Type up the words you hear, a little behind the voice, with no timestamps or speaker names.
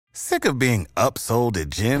Sick of being upsold at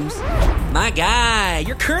gyms? My guy,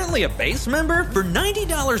 you're currently a base member? For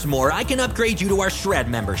 $90 more, I can upgrade you to our Shred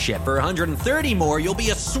membership. For $130 more, you'll be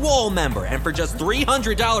a Swole member. And for just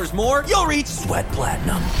 $300 more, you'll reach Sweat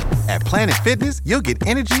Platinum. At Planet Fitness, you'll get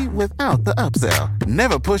energy without the upsell.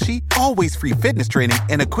 Never pushy, always free fitness training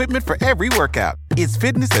and equipment for every workout. It's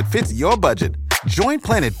fitness that fits your budget. Join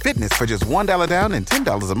Planet Fitness for just $1 down and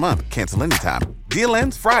 $10 a month. Cancel anytime. Deal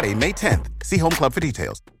ends Friday, May 10th. See Home Club for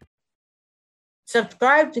details.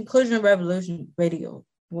 Subscribe to Inclusion Revolution Radio,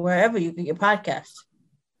 wherever you get your podcasts.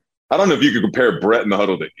 I don't know if you could compare Brett in the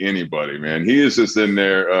Huddle to anybody, man. He is just in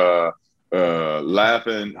there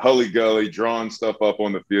laughing, hully-gully, drawing stuff up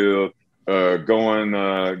on the field, going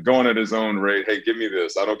at his own rate. Hey, give me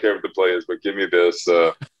this. I don't care what the play is, but give me this.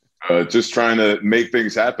 Just trying to make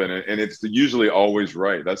things happen. And it's usually always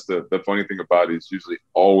right. That's the funny thing about it. It's usually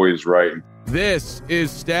always right. This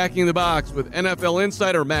is Stacking the Box with NFL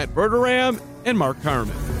insider Matt Verderame and Mark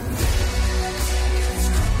Carman.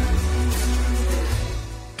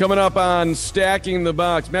 Coming up on Stacking the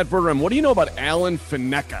Box, Matt Verderame, what do you know about Alan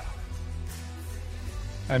Faneca?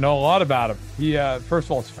 I know a lot about him. He, first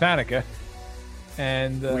of all, it's Faneca.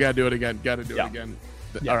 And we got to do it again. Got to do it again.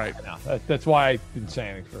 Yeah, all right. That's why I didn't say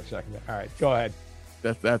anything for a second. All right, go ahead.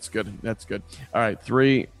 That's good. That's good. All right,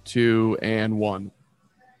 3, 2, and 1.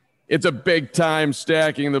 It's a big-time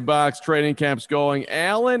Stacking the Box. Training camp's going.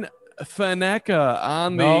 Alan Faneca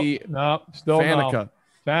on the still Faneca.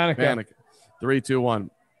 No. Faneca. 3, 2,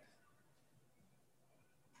 1.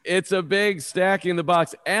 It's a big Stacking the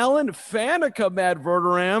Box. Alan Faneca, Matt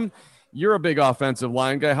Verderame. You're a big offensive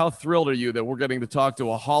line guy. How thrilled are you that we're getting to talk to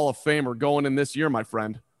a Hall of Famer going in this year, my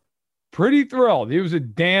friend? Pretty thrilled. He was a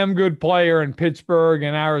damn good player in Pittsburgh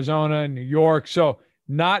and Arizona and New York. So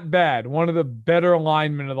not bad. One of the better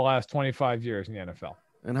linemen of the last 25 years in the NFL.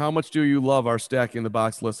 And how much do you love our Stacking the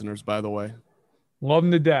Box listeners, by the way? Love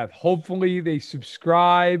them to death. Hopefully they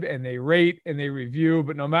subscribe and they rate and they review.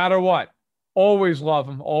 But no matter what, always love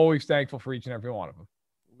them. Always thankful for each and every one of them.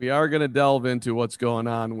 We are going to delve into what's going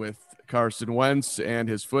on with Carson Wentz and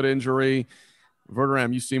his foot injury.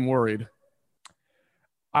 Verderame, you seem worried.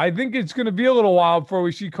 I think it's going to be a little while before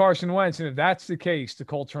we see Carson Wentz. And if that's the case, the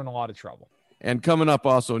Colts are in a lot of trouble. And coming up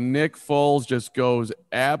also, Nick Foles just goes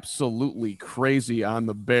absolutely crazy on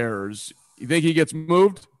the Bears. You think he gets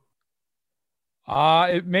moved?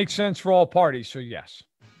 It makes sense for all parties, so yes.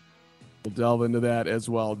 We'll delve into that as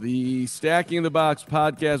well. The Stacking the Box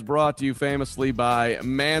podcast brought to you famously by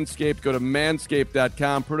Manscaped. Go to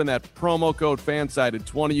manscaped.com. Put in that promo code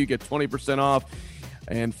FANSIDED20. You get 20% off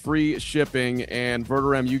and free shipping. And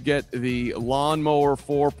Verderame, you get the Lawnmower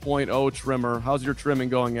 4.0 trimmer. How's your trimming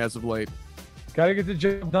going as of late? Got to get the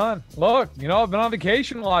job done. Look, I've been on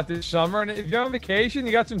vacation a lot this summer. And if you're on vacation,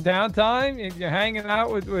 you got some downtime, if you're hanging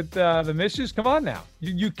out with the missus, come on now.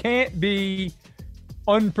 You can't be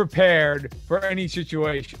unprepared for any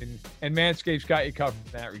situation, and Manscaped's got you covered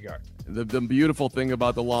in that regard. The beautiful thing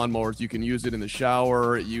about the lawnmowers, you can use it in the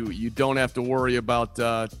shower. You don't have to worry about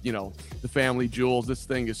the family jewels. This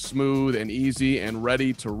thing is smooth and easy and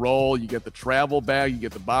ready to roll. You get the travel bag, you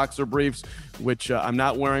get the boxer briefs, which I'm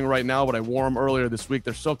not wearing right now, but I wore them earlier this week.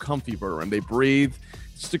 They're so comfy, and they breathe.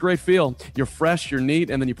 It's just a great feel. You're fresh, you're neat,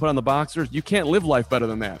 and then you put on the boxers. You can't live life better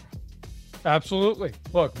than that. Absolutely.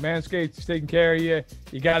 Look, Manscaped's taking care of you.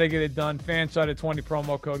 You got to get it done. FANSIDED20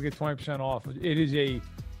 promo code, get 20% off. It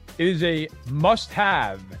is a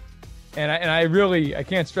must-have, and I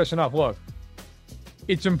can't stress enough. Look,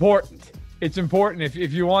 it's important. It's important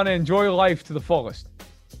if you want to enjoy life to the fullest.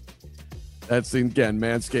 That's, again,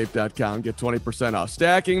 manscaped.com. Get 20% off.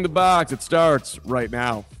 Stacking the Box. It starts right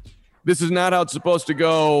now. This is not how it's supposed to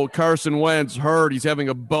go. Carson Wentz hurt. He's having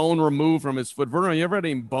a bone removed from his foot. Vernon, you ever had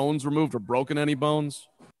any bones removed or broken any bones?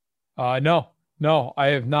 No, I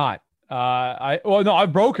have not.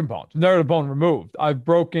 I've broken bones. Never had a bone removed. I've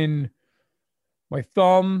broken my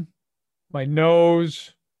thumb, my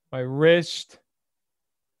nose, my wrist.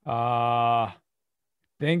 I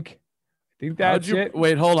think that's it.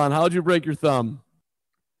 Wait, hold on. How'd you break your thumb?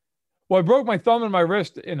 Well, I broke my thumb and my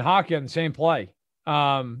wrist in hockey on the same play.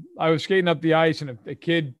 I was skating up the ice and a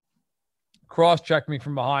kid cross-checked me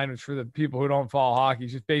from behind, which for the people who don't follow hockey,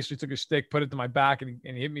 he just basically took a stick, put it to my back, and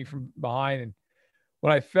he hit me from behind. And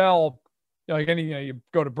when I fell, you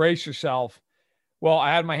go to brace yourself. Well,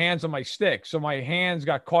 I had my hands on my stick, so my hands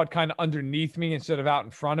got caught kind of underneath me instead of out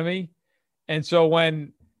in front of me. And so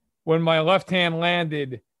when my left hand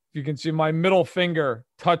landed, you can see my middle finger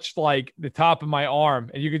touched like the top of my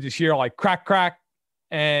arm, and you could just hear like crack, crack.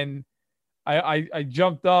 And I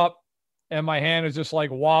jumped up and my hand was just like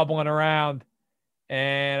wobbling around,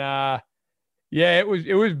 and Yeah, it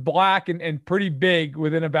was black and pretty big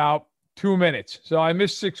within about 2 minutes. So I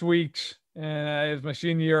missed 6 weeks, and it was my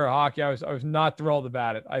senior year of hockey. I was not thrilled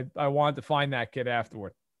about it. I wanted to find that kid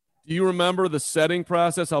afterward. Do you remember the setting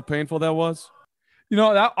process? How painful that was?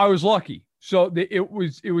 That I was lucky. So it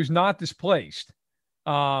was not displaced.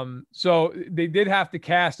 So they did have to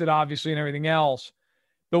cast it, obviously, and everything else.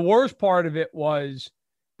 The worst part of it was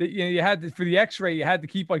that you had to, for the X-ray, you had to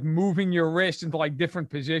keep like moving your wrist into like different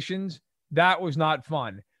positions. That was not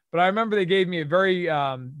fun. But I remember they gave me a very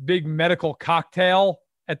big medical cocktail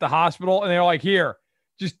at the hospital, and they were like, "Here,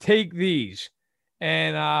 just take these."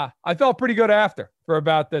 And I felt pretty good after for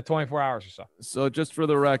about the 24 hours or so. So just for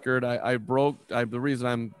the record, the reason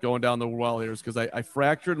I'm going down the well here is because I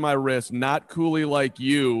fractured my wrist, not coolly like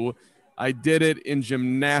you. I did it in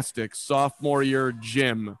gymnastics, sophomore year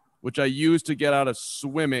gym, which I used to get out of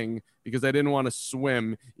swimming because I didn't want to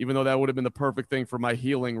swim, even though that would have been the perfect thing for my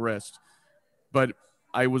healing wrist. But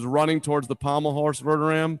I was running towards the pommel horse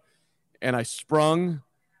vertebram, and I sprung,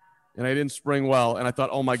 and I didn't spring well. And I thought,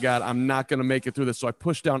 oh, my God, I'm not going to make it through this. So I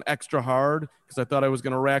pushed down extra hard because I thought I was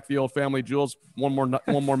going to rack the old family jewels. One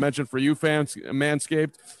more mention for you, fans,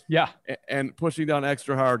 Manscaped. Yeah. And pushing down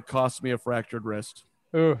extra hard cost me a fractured wrist.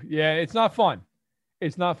 Oh, yeah, it's not fun.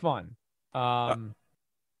 It's not fun.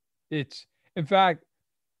 It's, in fact,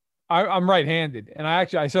 I'm right-handed, and I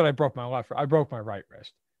said I broke my left. I broke my right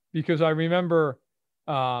wrist because I remember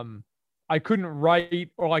I couldn't write,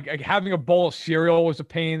 or like having a bowl of cereal was a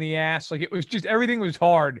pain in the ass. Like it was just, everything was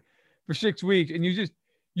hard for 6 weeks, and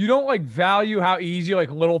you don't like value how easy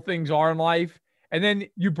like little things are in life. And then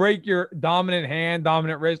you break your dominant hand,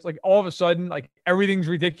 dominant wrist, like all of a sudden, like everything's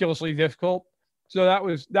ridiculously difficult. So that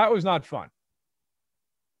was not fun.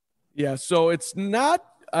 Yeah, so it's not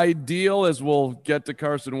ideal, as we'll get to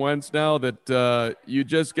Carson Wentz now, that you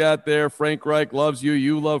just got there. Frank Reich loves you.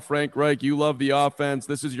 You love Frank Reich. You love the offense.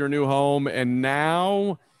 This is your new home. And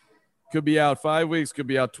now could be out 5 weeks, could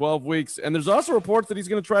be out 12 weeks. And there's also reports that he's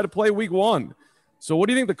going to try to play week 1. So what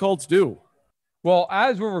do you think the Colts do? Well,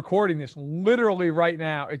 as we're recording this, literally right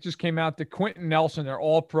now, it just came out that Quentin Nelson, their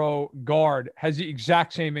all-pro guard, has the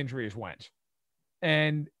exact same injury as Wentz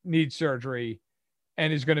and needs surgery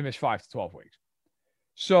and is going to miss 5 to 12 weeks.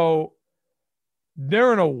 So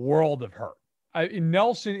they're in a world of hurt.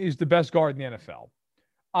 Nelson is the best guard in the NFL.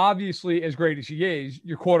 Obviously, as great as he is,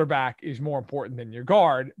 your quarterback is more important than your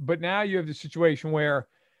guard. But now you have the situation where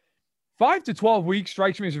 5 to 12 weeks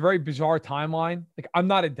strikes me as a very bizarre timeline. Like, I'm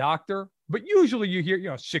not a doctor, but usually you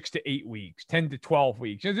hear, 6 to 8 weeks, 10 to 12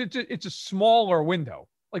 weeks. It's a smaller window.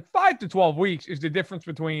 Like 5 to 12 weeks is the difference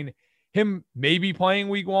between him maybe playing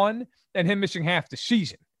week 1 and him missing half the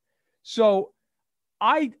season. So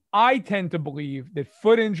I tend to believe that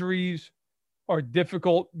foot injuries are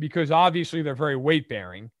difficult because obviously they're very weight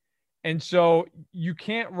bearing. And so you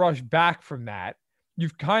can't rush back from that.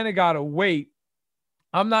 You've kind of got to wait.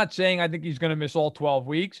 I'm not saying I think he's going to miss all 12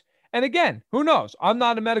 weeks. And again, who knows? I'm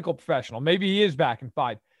not a medical professional. Maybe he is back in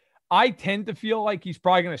 5. I tend to feel like he's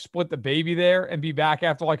probably going to split the baby there and be back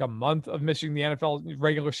after like a month of missing the NFL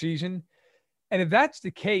regular season. And if that's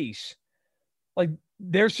the case, like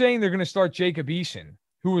they're saying they're going to start Jacob Eason,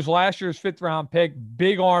 who was last year's 5th round pick,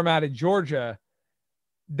 big arm out of Georgia.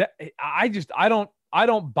 That I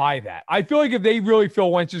don't buy that. I feel like if they really feel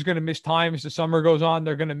Wentz is going to miss time as the summer goes on,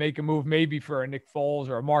 they're going to make a move maybe for a Nick Foles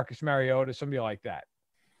or a Marcus Mariota, somebody like that.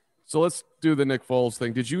 So let's do the Nick Foles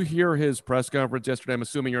thing. Did you hear his press conference yesterday? I'm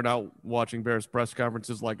assuming you're not watching Bears press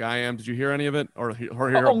conferences like I am. Did you hear any of it or hear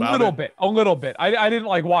about it? A little bit. I didn't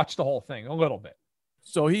like watch the whole thing. A little bit.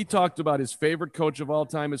 So he talked about his favorite coach of all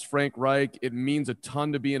time is Frank Reich. It means a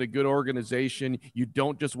ton to be in a good organization. You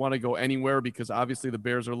don't just want to go anywhere because obviously the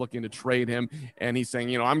Bears are looking to trade him. And he's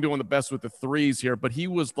saying, I'm doing the best with the threes here. But he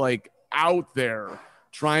was like out there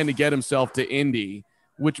trying to get himself to Indy,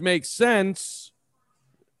 which makes sense.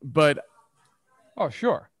 But oh,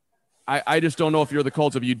 sure. I just don't know if you're the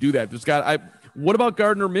Colts if you do that. What about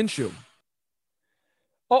Gardner Minshew?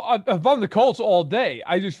 Oh, if I'm the Colts all day,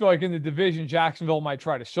 I just feel like in the division, Jacksonville might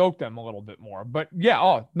try to soak them a little bit more. But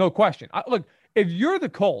yeah, no question. Look, if you're the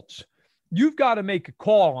Colts, you've got to make a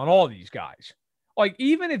call on all these guys. Like,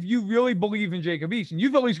 even if you really believe in Jacob Eason,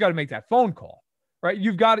 you've at least got to make that phone call, right?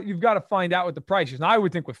 You've got to find out what the price is. And I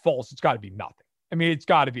would think with Foles, it's got to be nothing. I mean, it's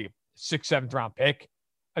got to be a 6th, 7th round pick.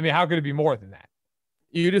 I mean, how could it be more than that?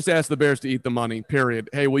 You just ask the Bears to eat the money, period.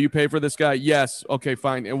 Hey, will you pay for this guy? Yes. Okay,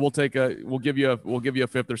 fine. And we'll give you a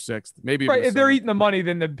 5th or 6th. Maybe right. If they're eating the money,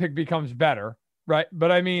 then the pick becomes better. Right.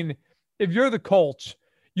 But I mean, if you're the Colts,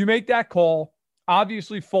 you make that call.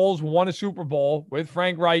 Obviously, Foles won a Super Bowl with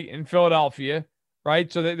Frank Reich in Philadelphia.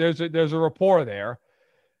 Right. So there's a rapport there.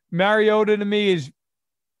 Mariota to me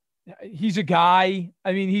he's a guy.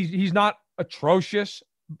 I mean, he's not atrocious.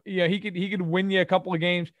 Yeah, he could win you a couple of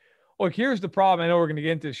games. Look, here's the problem. I know we're going to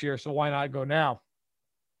get into this year, so why not go now?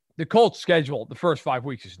 The Colts schedule the first 5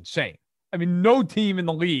 weeks is insane. I mean, no team in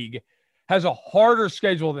the league has a harder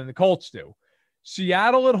schedule than the Colts do.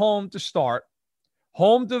 Seattle at home to start,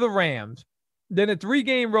 home to the Rams, then a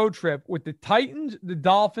 3-game road trip with the Titans, the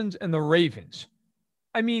Dolphins, and the Ravens.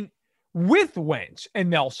 I mean, with Wentz and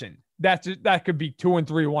Nelson, that could be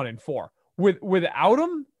 2-3, 1-4. Without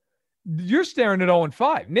them, you're staring at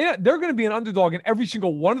 0-5. They're going to be an underdog in every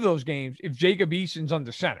single one of those games if Jacob Eason's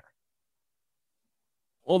under center.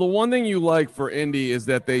 Well, the one thing you like for Indy is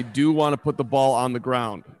that they do want to put the ball on the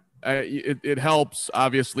ground. It helps,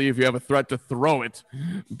 obviously, if you have a threat to throw it,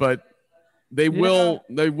 but they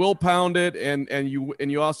will pound it, and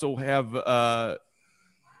you also have a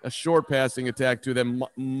short passing attack to them.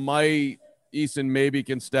 Eason maybe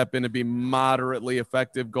can step in and be moderately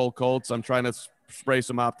effective. Go Colts. I'm trying to spray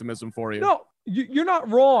some optimism for you. No, you're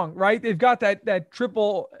not wrong, right? They've got that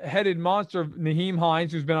triple-headed monster of Naheem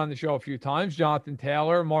Hines, who's been on the show a few times, Jonathan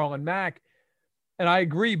Taylor, Marlon Mack. And I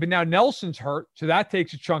agree, but now Nelson's hurt, so that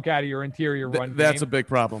takes a chunk out of your interior run That's game. a big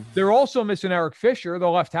problem. They're also missing Eric Fisher, the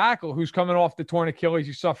left tackle, who's coming off the torn Achilles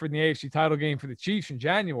he suffered in the AFC title game for the Chiefs in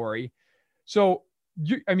January. So,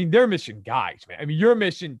 they're missing guys, man. I mean, you're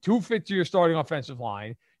missing 2 fifth-year starting offensive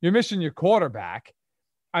line. You're missing your quarterback.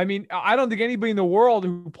 I mean, I don't think anybody in the world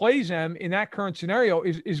who plays them in that current scenario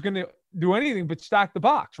is going to do anything but stack the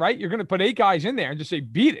box, right? You're going to put 8 guys in there and just say,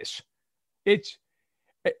 beat us. It's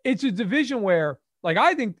a division where, like,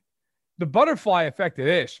 I think the butterfly effect of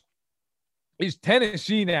this is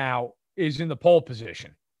Tennessee now is in the pole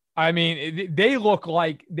position. I mean, they look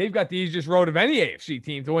like they've got the easiest road of any AFC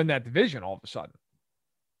team to win that division all of a sudden.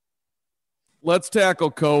 Let's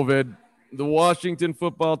tackle COVID. The Washington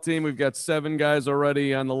football team, we've got 7 guys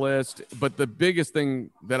already on the list. But the biggest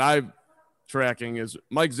thing that I'm tracking is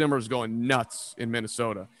Mike Zimmer's going nuts in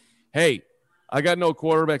Minnesota. Hey, I got no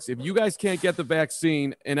quarterbacks. If you guys can't get the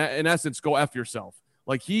vaccine, in essence, go F yourself.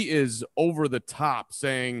 Like, he is over the top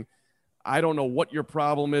saying, I don't know what your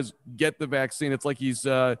problem is. Get the vaccine. It's like he's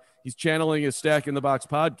channeling his Stack in the Box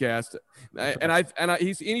podcast.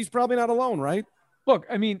 He's probably not alone, right? Look,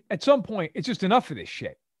 I mean, at some point, it's just enough of this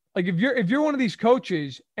shit. Like, if you're one of these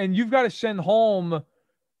coaches and you've got to send home,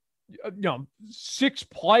 6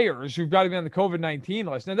 players who've got to be on the COVID-19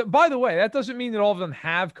 list. Now, by the way, that doesn't mean that all of them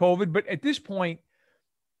have COVID, but at this point,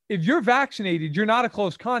 if you're vaccinated, you're not a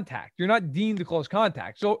close contact. You're not deemed a close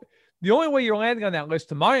contact. So the only way you're landing on that list,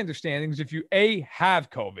 to my understanding, is if you A,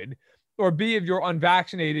 have COVID, or B, if you're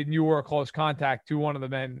unvaccinated and you were a close contact to one of the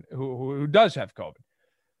men who does have COVID.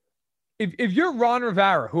 If you're Ron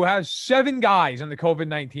Rivera, who has 7 guys on the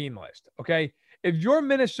COVID-19 list, okay, if you're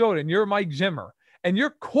Minnesota and you're Mike Zimmer and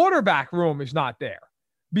your quarterback room is not there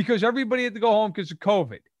because everybody had to go home because of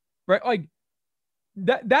COVID, right? Like,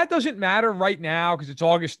 that doesn't matter right now because it's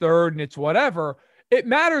August 3rd and it's whatever. It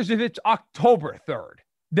matters if it's October 3rd.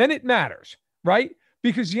 Then it matters, right?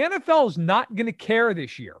 Because the NFL is not going to care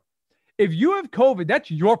this year. If you have COVID,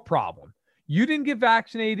 that's your problem. You didn't get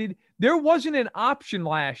vaccinated. There wasn't an option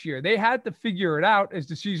last year. They had to figure it out as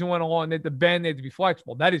the season went along. They had to bend, they had to be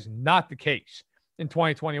flexible. That is not the case in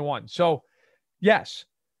 2021. So, yes,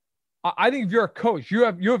 I think if you're a coach, you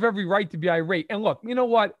have every right to be irate. And look, you know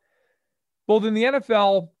what? Both in the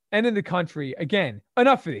NFL and in the country, again,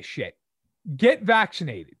 enough of this shit. Get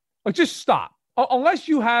vaccinated. Like, just stop. Unless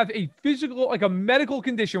you have a physical, like a medical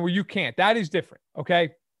condition where you can't. That is different, okay?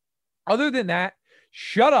 Other than that,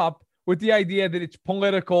 shut up with the idea that it's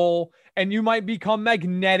political and you might become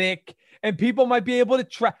magnetic and people might be able to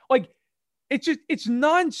track. Like, it's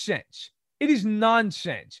nonsense. It is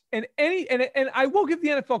nonsense. And I will give the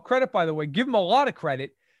NFL credit, by the way, give them a lot of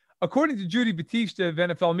credit. According to Judy Batista of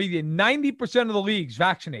NFL Media, 90% of the league's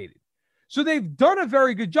vaccinated. So they've done a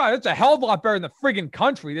very good job. That's a hell of a lot better than the friggin'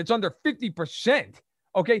 country that's under 50%.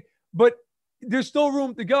 Okay. But there's still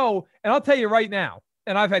room to go. And I'll tell you right now,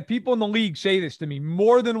 and I've had people in the league say this to me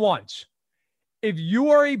more than once. If you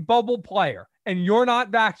are a bubble player and you're not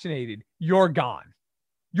vaccinated, you're gone.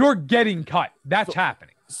 You're getting cut. That's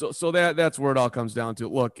happening. So that's where it all comes down to.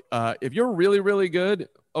 Look, if you're really, really good,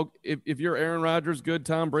 if you're Aaron Rodgers good,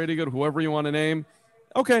 Tom Brady good, whoever you want to name,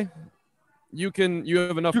 okay, you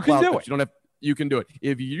have enough clout that you can do it.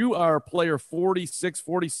 If you are player 46,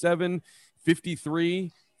 47,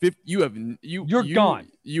 53, 50, you're gone.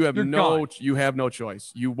 You have no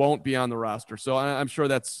choice. You won't be on the roster. So I'm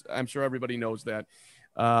sure everybody knows that.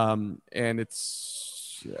 And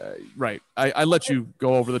it's right. I let you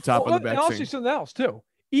go over the top of the vaccine. And I'll say something else too.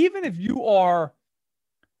 Even if you are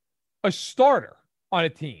a starter on a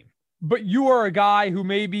team, but you are a guy who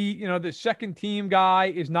maybe, the second team guy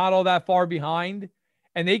is not all that far behind,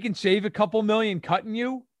 and they can save a couple million cutting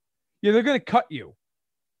you, they're going to cut you.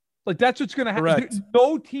 Like, that's what's going to happen.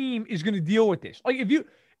 No team is going to deal with this. Like,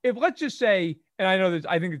 if let's just say, and I know that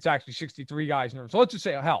I think it's actually 63 guys in a room. So let's just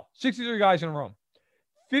say, 63 guys in a room.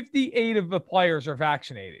 58 of the players are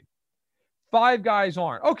vaccinated. 5 guys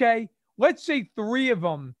aren't. Okay, let's say 3 of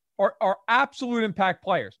them are absolute impact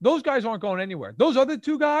players. Those guys aren't going anywhere. Those other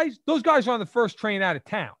 2 guys, those guys are on the first train out of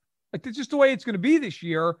town. Like, that's just the way it's going to be this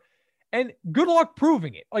year. And good luck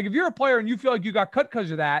proving it. Like, if you're a player and you feel like you got cut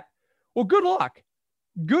because of that, well, good luck.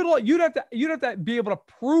 Good luck. You'd have to be able to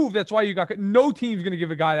prove that's why you got cut. No team's going to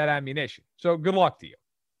give a guy that ammunition. So good luck to you.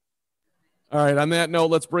 All right. On that note,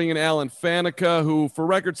 let's bring in Alan Faneca, who, for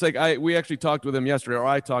record's sake, we actually talked with him yesterday, or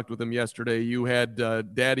I talked with him yesterday. You had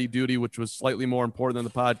daddy duty, which was slightly more important than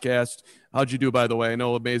the podcast. How'd you do, by the way? I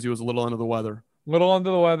know Maisie was a little under the weather. Little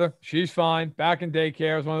under the weather. She's fine. Back in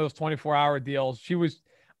daycare. It was one of those 24-hour deals. She was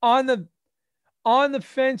on the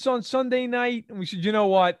fence on Sunday night, and we said, you know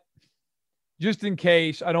what? Just in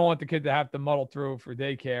case, I don't want the kid to have to muddle through for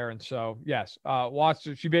daycare. And so, yes,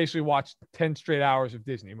 she basically watched 10 straight hours of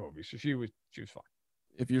Disney movies. So she was fine.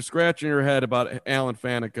 If you're scratching your head about Alan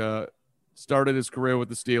Faneca, started his career with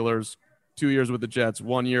the Steelers, 2 years with the Jets,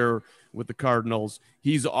 1 year with the Cardinals.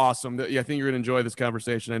 He's awesome. I think you're going to enjoy this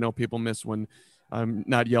conversation. I know people miss when I'm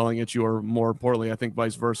not yelling at you, or more importantly, I think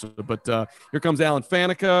vice versa. But here comes Alan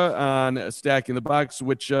Faneca on Stacking the Box,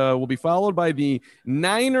 which will be followed by the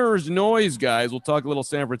Niners Noise guys. We'll talk a little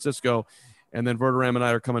San Francisco, and then Verderam and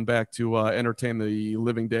I are coming back to entertain the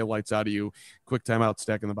living daylights out of you. Quick timeout,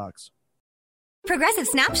 Stacking the Box. Progressive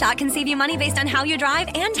Snapshot can save you money based on how you drive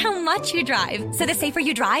and how much you drive. So the safer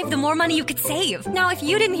you drive, the more money you could save. Now, if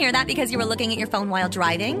you didn't hear that because you were looking at your phone while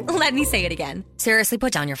driving, let me say it again. Seriously,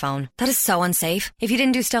 put down your phone. That is so unsafe. If you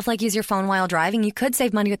didn't do stuff like use your phone while driving, you could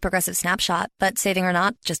save money with Progressive Snapshot. But saving or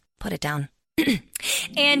not, just put it down.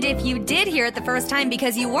 And if you did hear it the first time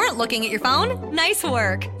because you weren't looking at your phone, nice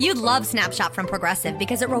work. You'd love Snapshot from Progressive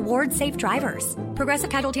because it rewards safe drivers.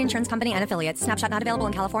 Progressive Casualty Insurance Company and Affiliates. Snapshot not available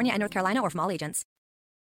in California and North Carolina or from all agents.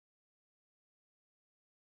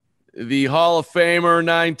 The Hall of Famer,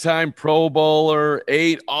 9-time Pro Bowler,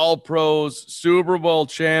 8 All-Pros, Super Bowl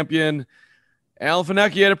champion. Alan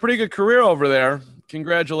Faneca, you had a pretty good career over there.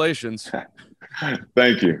 Congratulations.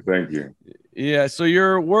 Thank you. Yeah, so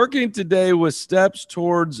you're working today with Steps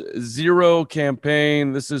Towards Zero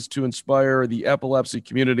campaign. This is to inspire the epilepsy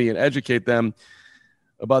community and educate them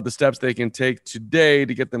about the steps they can take today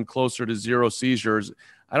to get them closer to zero seizures.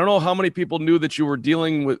 I don't know how many people knew that you were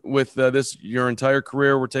dealing with this your entire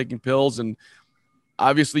career, were taking pills, and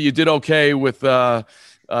obviously you did okay with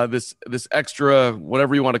this extra,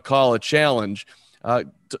 whatever you want to call it, challenge.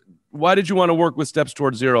 Why did you want to work with Steps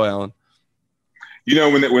Towards Zero, Alan?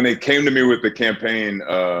 When they came to me with the campaign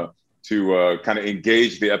to kind of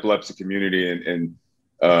engage the epilepsy community and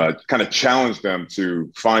kind of challenge them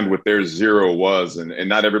to find what their zero was, and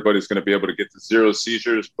not everybody's going to be able to get to zero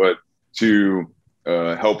seizures, but to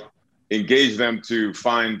help engage them to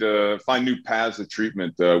find new paths of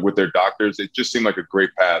treatment with their doctors. It just seemed like a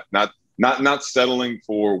great path. Not settling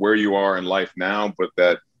for where you are in life now, but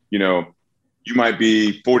that you might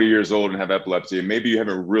be 40 years old and have epilepsy, and maybe you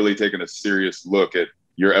haven't really taken a serious look at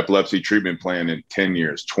your epilepsy treatment plan in 10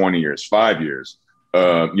 years, 20 years, 5 years.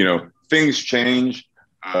 Things change,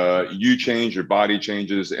 you change, your body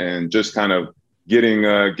changes, and just kind of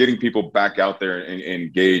getting people back out there and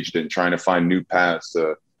engaged and trying to find new paths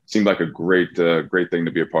seemed like a great thing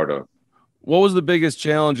to be a part of. What was the biggest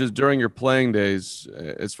challenges during your playing days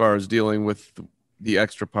as far as dealing with the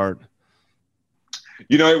extra part?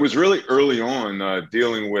 It was really early on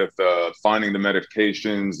dealing with finding the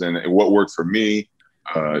medications and what worked for me,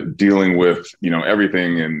 dealing with,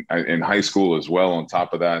 everything in high school as well. On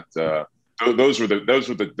top of that, those were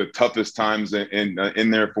the toughest times in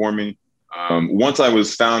there for me. Once I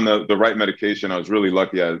was found the right medication, I was really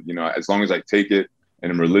lucky. As long as I take it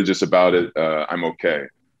and I'm religious about it, I'm okay.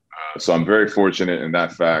 So I'm very fortunate in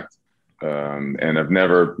that fact. And I've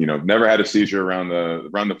never had a seizure around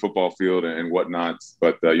the football field and whatnot.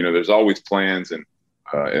 But there's always plans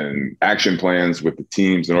and action plans with the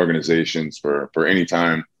teams and organizations for any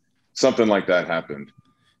time something like that happened.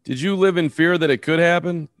 Did you live in fear that it could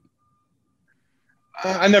happen?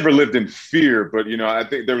 I never lived in fear, but I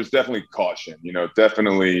think there was definitely caution.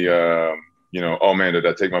 Definitely. Oh man, did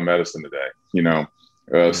I take my medicine today?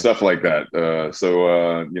 Stuff like that.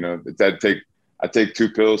 I take 2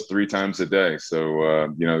 pills 3 times a day.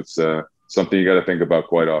 So, it's something you got to think about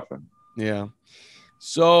quite often. Yeah.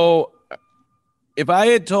 So If I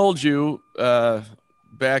had told you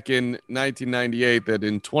back in 1998 that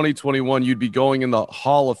in 2021 you'd be going in the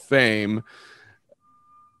Hall of Fame,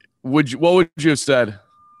 what would you have said?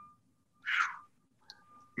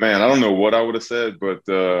 Man, I don't know what I would have said, but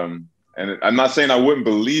and I'm not saying I wouldn't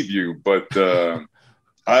believe you, but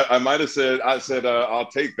I might have said, I'll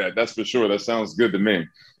take that. That's for sure. That sounds good to me.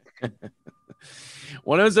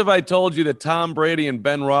 What if I told you that Tom Brady and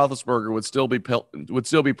Ben Roethlisberger would still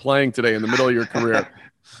be playing today in the middle of your career?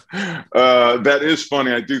 That is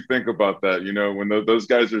funny. I do think about that. When those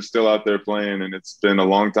guys are still out there playing, and it's been a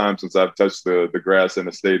long time since I've touched the grass in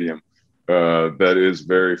a stadium. That is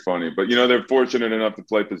very funny. But, they're fortunate enough to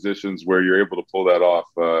play positions where you're able to pull that off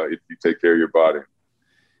if you take care of your body.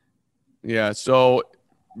 Yeah, so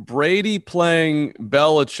Brady playing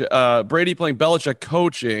Belichick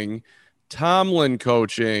coaching, Tomlin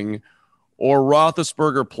coaching, or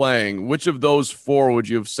Roethlisberger playing, which of those four would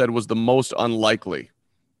you have said was the most unlikely?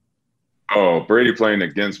 Oh, Brady playing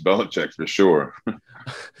against Belichick for sure.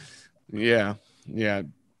 Yeah.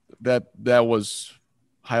 That was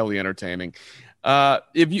highly entertaining.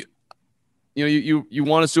 If you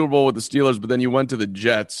won a Super Bowl with the Steelers, but then you went to the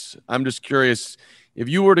Jets. I'm just curious, if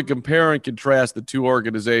you were to compare and contrast the two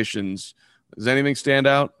organizations, does anything stand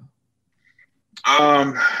out?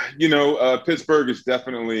 Pittsburgh is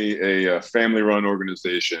definitely a family-run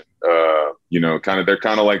organization. They're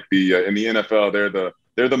kind of like in the NFL,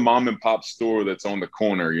 they're the mom and pop store that's on the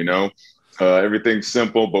corner. Everything's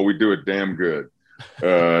simple, but we do it damn good.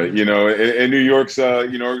 In New York's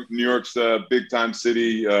big time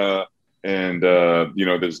city, and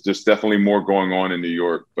there's just definitely more going on in New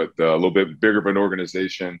York, but a little bit bigger of an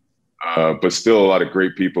organization, but still a lot of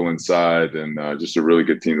great people inside, and just a really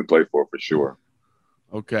good team to play for sure.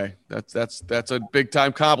 Okay, that's a big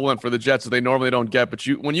time compliment for the Jets that they normally don't get. But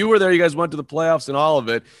when you were there, you guys went to the playoffs and all of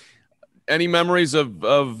it. Any memories of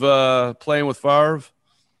playing with Favre?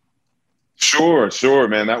 Sure,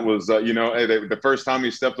 man. That was the first time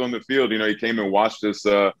he stepped on the field. He came and watched us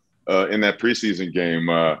in that preseason game.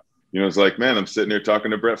 It's like, man, I'm sitting here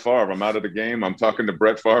talking to Brett Favre. I'm out of the game. I'm talking to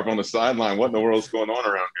Brett Favre on the sideline. What in the world's going on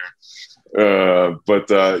around here? But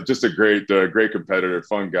just a great competitor,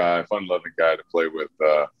 fun guy, fun-loving guy to play with.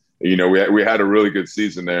 We had a really good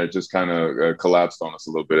season there. It just kind of collapsed on us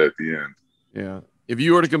a little bit at the end. Yeah. If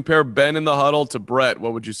you were to compare Ben in the huddle to Brett,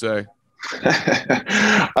 what would you say?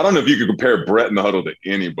 I don't know if you could compare Brett in the huddle to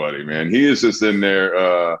anybody, man. He is just in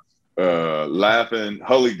there laughing,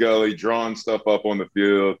 hully-gully, drawing stuff up on the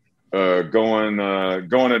field, going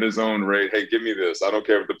at his own rate. Hey, give me this. I don't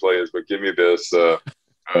care what the play is, but give me this.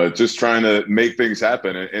 Just trying to make things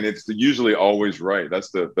happen. And it's usually always right.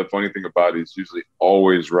 That's the funny thing about it. He's usually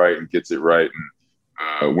always right and gets it right.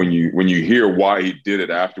 And when you hear why he did it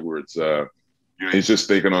afterwards, he's just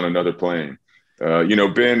thinking on another plane.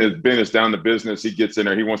 Ben is down to business. He gets in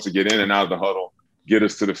there. He wants to get in and out of the huddle, get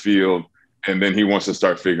us to the field, and then he wants to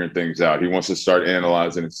start figuring things out. He wants to start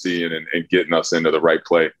analyzing and seeing and getting us into the right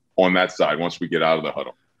play on that side once we get out of the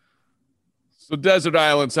huddle. So Desert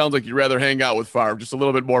Island sounds like you'd rather hang out with Favre, just a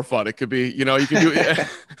little bit more fun. It could be, you can do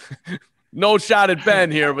no shot at Ben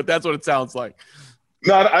here, but that's what it sounds like.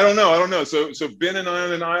 No, I don't know. So Ben and I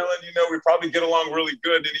on an island, we probably get along really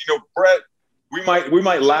good. And, Brett, we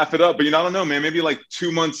might laugh it up, but I don't know, man. Maybe like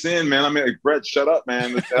 2 months in, man. I mean, like, Brett, shut up,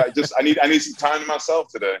 man. I need some time to myself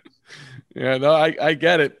today. Yeah, no, I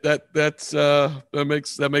get it. That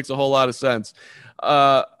makes a whole lot of sense.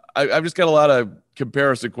 I've just got a lot of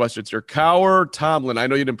comparison questions here. Cowher, Tomlin. I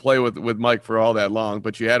know you didn't play with Mike for all that long,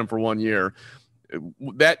 but you had him for 1 year.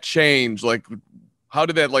 That change, like, how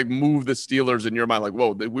did that move the Steelers in your mind? Like,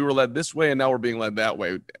 whoa, we were led this way and now we're being led that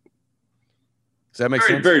way. Does that make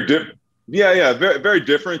sense? Very different. Yeah, very, very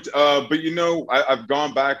different. But I've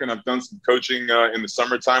gone back and I've done some coaching in the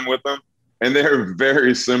summertime with them, and they're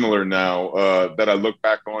very similar now that I look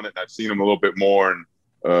back on it and I've seen them a little bit more. And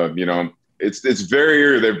they're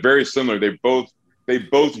very similar. They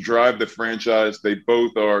both drive the franchise. They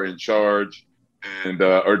both are in charge and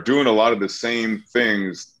are doing a lot of the same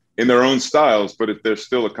things in their own styles, but if they're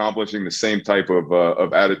still accomplishing the same type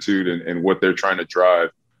of attitude and what they're trying to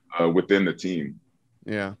drive within the team.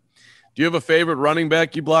 Yeah. Do you have a favorite running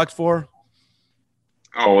back you blocked for?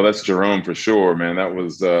 Oh, well, that's Jerome for sure, man. That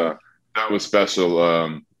was special.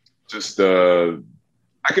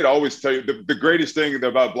 I could always tell you the greatest thing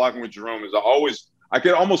about blocking with Jerome is I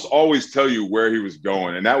could almost always tell you where he was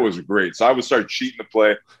going, and that was great. So I would start cheating the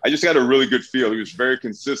play. I just got a really good feel. He was very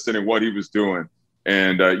consistent in what he was doing,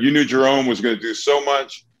 and you knew Jerome was going to do so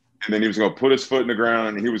much, and then he was going to put his foot in the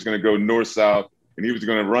ground, and he was going to go north-south, and he was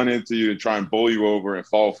going to run into you and try and bowl you over and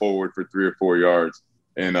fall forward for 3 or 4 yards.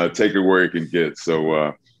 and take it where he can get.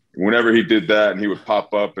 So whenever he did that, and he would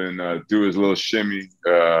pop up and do his little shimmy,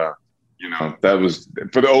 that was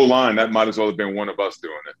for the O-line. That might as well have been one of us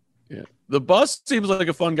doing it. Yeah, the Bus seems like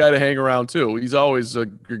a fun guy to hang around too. He's always a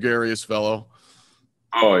gregarious fellow.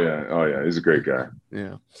 Oh yeah, he's a great guy.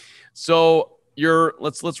 Yeah. So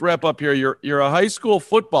let's wrap up here. You're a high school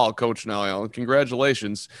football coach now, Alan.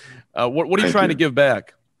 Congratulations. What are you trying to give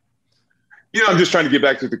back? I'm just trying to give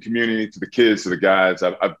back to the community, to the kids, to the guys.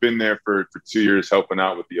 I've been there for 2 years helping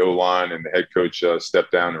out with the O-line, and the head coach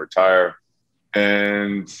stepped down and retire.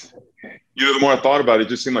 And, the more I thought about it, it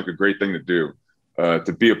just seemed like a great thing to do,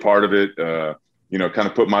 to be a part of it, kind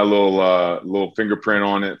of put my little fingerprint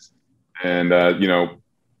on it. And,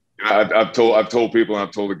 I've told people and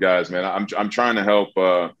I've told the guys, man, I'm trying to help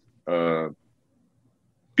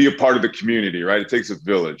be a part of the community, right? It takes a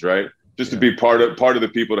village, right? Just to be part of the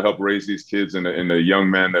people to help raise these kids and the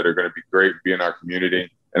young men that are going to be great, be in our community.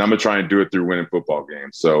 And I'm going to try and do it through winning football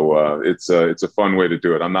games. So it's a fun way to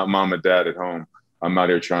do it. I'm not mom and dad at home. I'm out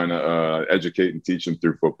here trying to educate and teach them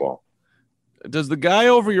through football. Does the guy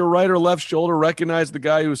over your right or left shoulder recognize the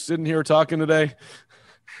guy who's sitting here talking today?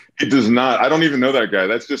 He does not. I don't even know that guy.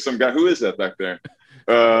 That's just some guy. Who is that back there?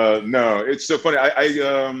 No, it's so funny.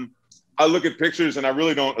 I look at pictures and I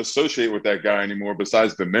really don't associate with that guy anymore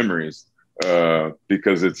besides the memories,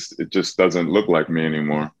 because it just doesn't look like me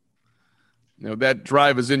anymore. That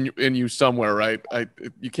drive is in you somewhere, right?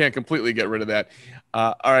 You can't completely get rid of that.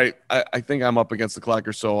 All right. I think I'm up against the clock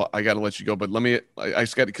or so. I got to let you go, but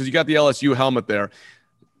because you got the LSU helmet there.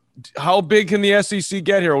 How big can the SEC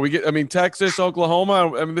get here? Texas,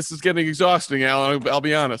 Oklahoma. This is getting exhausting, Alan. I'll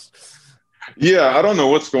be honest. Yeah. I don't know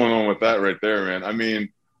what's going on with that right there, man.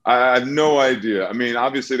 I have no idea.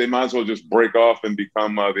 Obviously they might as well just break off and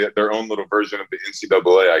become their own little version of the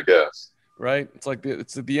NCAA, I guess. Right. It's like the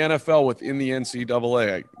NFL within the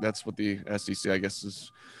NCAA. That's what the SEC, I guess,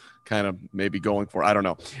 is kind of maybe going for. I don't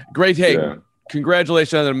know. Great. Hey,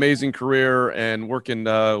 Congratulations on an amazing career and working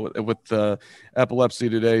with epilepsy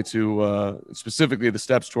today to specifically the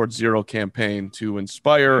Steps Towards Zero campaign to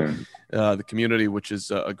inspire the community, which is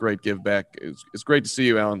a great give back. It's great to see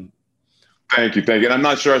you, Alan. Thank you. And I'm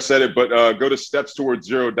not sure I said it, but go to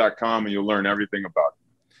stepstowardszero.com and you'll learn everything about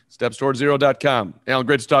it. Stepstowardszero.com. Alan,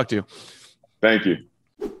 great to talk to you. Thank you.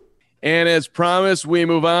 And as promised, we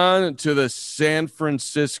move on to the San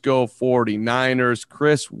Francisco 49ers.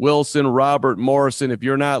 Chris Wilson, Robert Morrison. If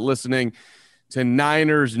you're not listening to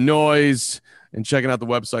Niners Noise and checking out the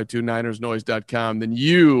website too, ninersnoise.com, then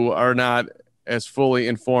you are not as fully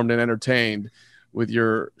informed and entertained with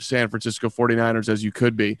your San Francisco 49ers as you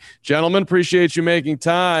could be. Gentlemen, appreciate you making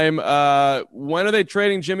time. When are they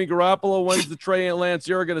trading Jimmy Garoppolo? When's the Trey Lance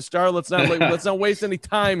era going to start? Let's not waste any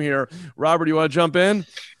time here. Robert, you want to jump in?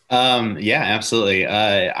 Yeah, absolutely.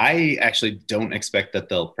 I actually don't expect that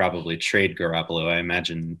they'll probably trade Garoppolo. I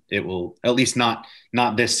imagine it will, at least not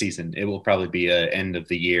this season. It will probably be a end of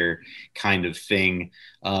the year kind of thing.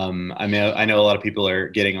 I know a lot of people are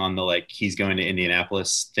getting on the he's going to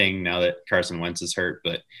Indianapolis thing now that Carson Wentz is hurt,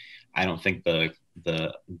 but I don't think the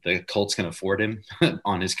Colts can afford him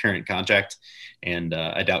on his current contract. And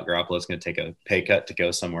I doubt Garoppolo is going to take a pay cut to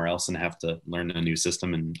go somewhere else and have to learn a new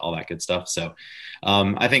system and all that good stuff. So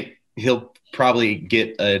I think he'll probably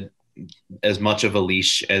get as much of a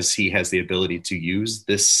leash as he has the ability to use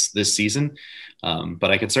this season. But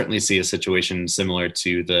I could certainly see a situation similar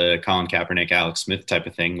to the Colin Kaepernick, Alex Smith type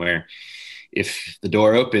of thing, where if the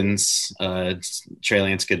door opens, Trey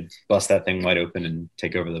Lance could bust that thing wide open and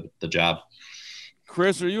take over the job.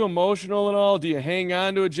 Chris, are you emotional at all? Do you hang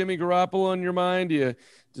on to a Jimmy Garoppolo in your mind?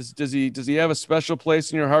 Does he have a special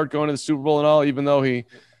place in your heart going to the Super Bowl at all, even though he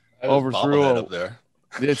overthrew up there?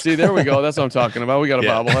 Yeah, see, there we go. That's what I'm talking about. We got a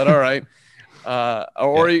bobblehead. All right.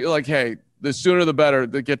 Or are you like, hey, the sooner the better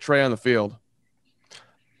to get Trey on the field?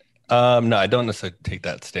 No, I don't necessarily take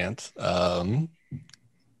that stance. I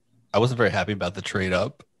wasn't very happy about the trade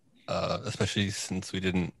up, especially since we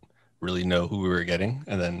didn't really know who we were getting.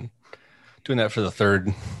 And then doing that for the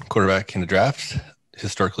third quarterback in the draft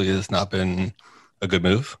historically has not been a good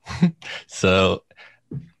move. So,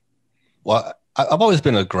 well, I've always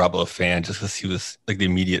been a Garoppolo fan just because he was like the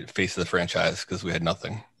immediate face of the franchise because we had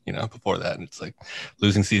nothing, before that. And it's like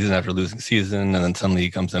losing season after losing season. And then suddenly he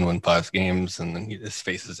comes in, win 5 games, and then his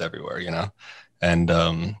face is everywhere, and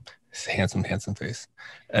his handsome face.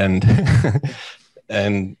 And,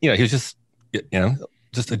 and, he was just,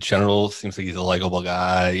 just a general, seems like he's a likable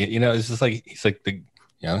guy. It's just like, he's like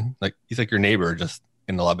he's like your neighbor, just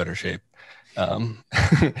in a lot better shape.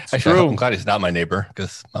 Actually, I'm glad he's not my neighbor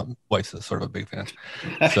because my wife's sort of a big fan.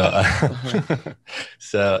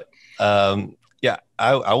 So, Yeah,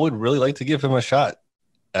 I would really like to give him a shot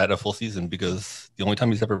at a full season, because the only time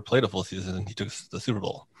he's ever played a full season, he took the Super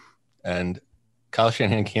Bowl. And Kyle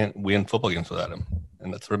Shanahan can't win football games without him.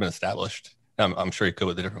 And that's sort of been established. I'm sure he could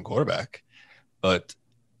with a different quarterback. But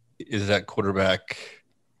is that quarterback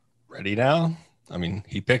ready now? I mean,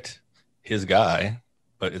 he picked his guy,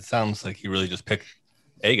 but it sounds like he really just picked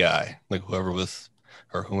a guy, like whoever was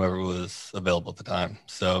available at the time.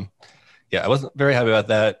 So, yeah, I wasn't very happy about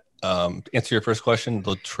that. To answer your first question,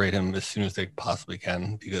 they'll trade him as soon as they possibly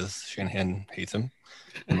can, because Shanahan hates him,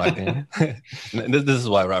 in my opinion. This is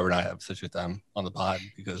why Robert and I have such a good time on the pod,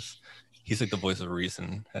 because he's like the voice of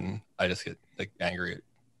reason, and I just get like angry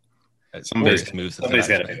at various moves. Somebody's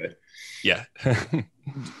got to do it. Yeah.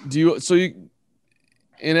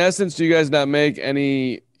 In essence, do you guys not make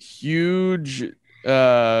any huge,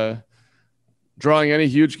 drawing any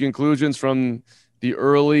huge conclusions from the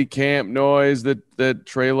early camp noise that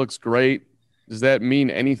Trey looks great? Does that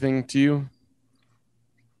mean anything to you?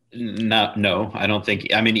 No, I don't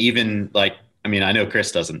think. I mean, even like, I mean, I know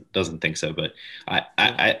Chris doesn't think so, but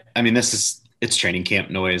I mean, it's training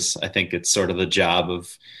camp noise. I think it's sort of the job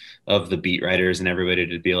of the beat writers and everybody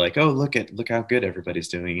to be like, oh, look how good everybody's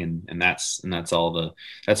doing, and that's that's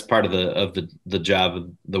part of the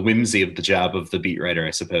job, the whimsy of the job of the beat writer,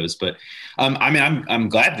 I suppose. But I mean, I'm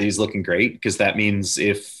glad that he's looking great, because that means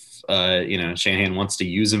if Shanahan wants to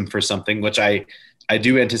use him for something, which I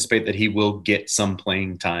do anticipate that he will get some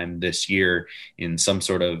playing time this year in some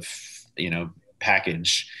sort of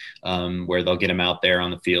package where they'll get him out there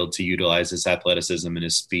on the field to utilize his athleticism and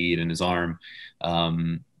his speed and his arm.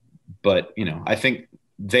 But I think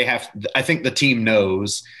the team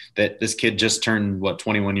knows that this kid just turned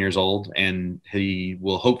 21 years old, and he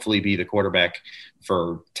will hopefully be the quarterback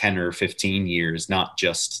for 10 or 15 years, not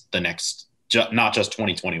just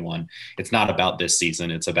 2021. It's not about this season.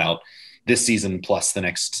 It's about this season plus the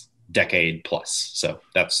next decade plus. So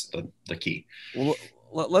that's the key. Well,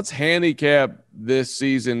 let's handicap this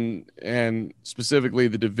season, and specifically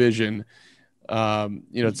the division.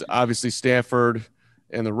 It's obviously Stafford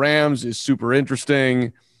and the Rams is super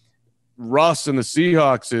interesting. Russ and the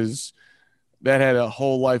Seahawks that had a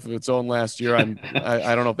whole life of its own last year. I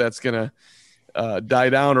don't know if that's going to die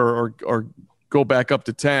down or go back up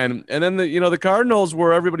to 10. And then the Cardinals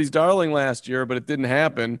were everybody's darling last year, but it didn't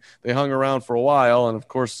happen. They hung around for a while, and of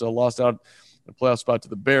course lost out a playoff spot to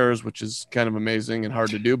the Bears, which is kind of amazing and hard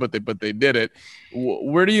to do, but they did it.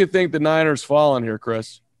 Where do you think the Niners fall in here,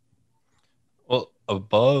 Chris? Well,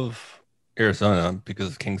 above Arizona, because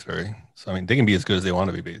of Kingsbury. So, I mean, they can be as good as they want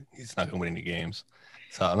to be, but he's not going to win any games.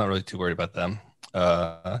 So I'm not really too worried about them.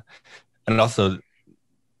 And also,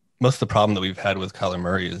 most of the problem that we've had with Kyler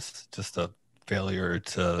Murray is just a failure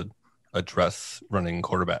to address running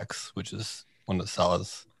quarterbacks, which is one of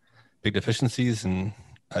Saleh's big deficiencies. And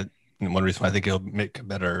one reason why I think he'll make a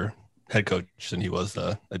better head coach than he was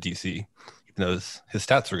a DC, even though his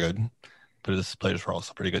stats are good, but his players were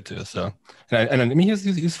also pretty good too. So, and I mean,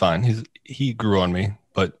 he's fine. He grew on me,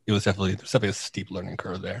 but there's definitely a steep learning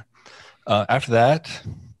curve there. After that,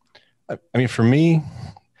 I mean, for me,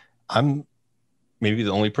 I'm maybe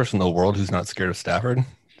the only person in the world who's not scared of Stafford.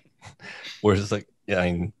 Whereas it's like, yeah,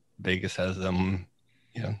 I mean, Vegas has them,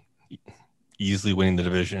 easily winning the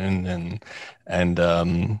division,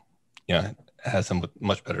 and has them with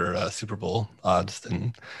much better Super Bowl odds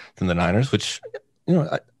than the Niners, which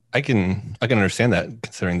I can understand that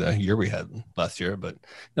considering the year we had last year. But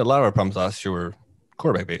a lot of our problems last year were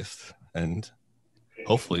quarterback based, and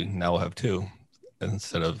hopefully now we'll have two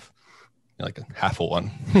instead of like a half of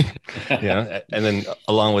one. And then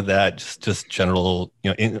along with that, just general,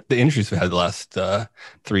 the injuries we had the last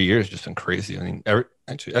 3 years just been crazy. I mean,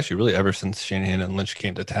 actually really ever since Shanahan and Lynch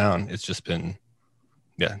came to town, it's just been,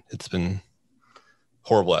 it's been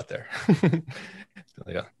horrible out there.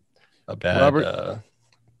 A bad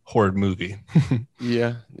horrid movie.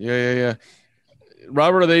 Yeah.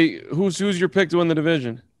 Robert, who's your pick to win the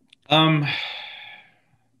division?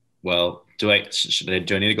 Well, do I need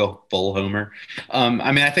to go full homer?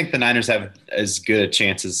 I mean, I think the Niners have as good a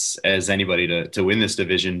chance as anybody to win this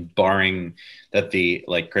division, barring that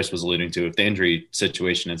like Chris was alluding to, if the injury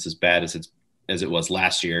situation is as bad as it was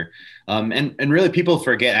last year. And really people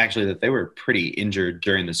forget actually that they were pretty injured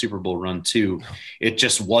during the Super Bowl run too. It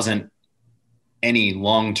just wasn't any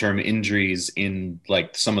long-term injuries in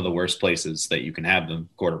like some of the worst places that you can have them: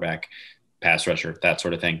 quarterback, pass rusher, that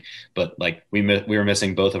sort of thing. But like we were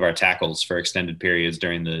missing both of our tackles for extended periods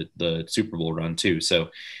during the Super Bowl run too. So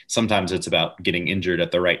sometimes it's about getting injured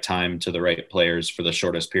at the right time to the right players for the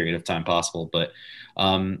shortest period of time possible. But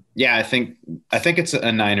I think it's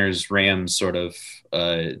a Niners Rams sort of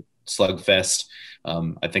slugfest.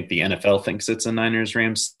 I think the NFL thinks it's a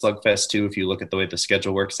Niners-Rams slugfest too. If you look at the way the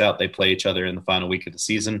schedule works out, they play each other in the final week of the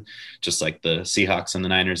season, just like the Seahawks and the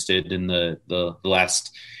Niners did in the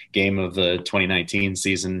last game of the 2019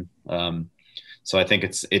 season. So I think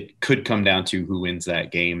it could come down to who wins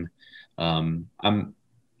that game. I'm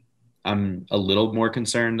a little more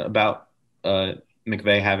concerned about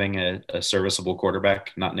McVay having a serviceable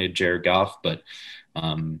quarterback, not named Jared Goff, but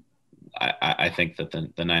I think that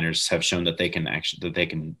the Niners have shown that they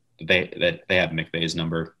have McVay's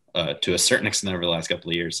number to a certain extent over the last couple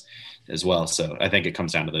of years as well. So I think it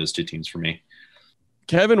comes down to those two teams for me.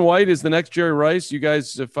 Kevin White is the next Jerry Rice. You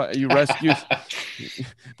guys, if you rescue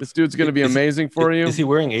this dude's going to be amazing for you. Is he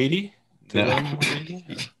wearing 80? No.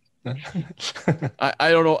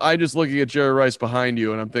 I don't know. I'm just looking at Jerry Rice behind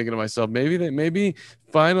you, and I'm thinking to myself, maybe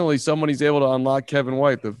finally somebody's able to unlock Kevin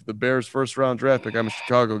White, the Bears' first round draft pick. I'm a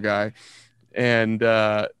Chicago guy, and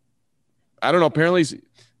I don't know. Apparently,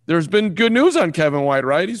 there's been good news on Kevin White,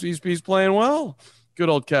 right? He's playing well. Good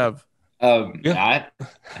old Kev. I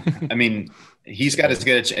mean, he's got as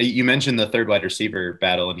good. You mentioned the third wide receiver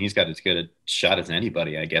battle, and he's got as good a shot as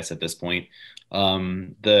anybody, I guess, at this point.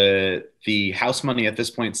 The house money at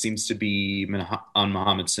this point seems to be on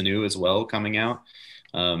Mohamed Sanu as well coming out.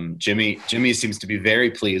 Jimmy seems to be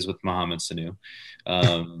very pleased with Mohamed Sanu.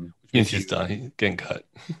 He's done. He's getting cut.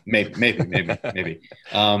 Maybe.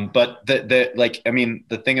 But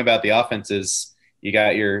the thing about the offense is you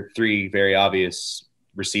got your three very obvious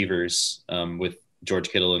receivers, with George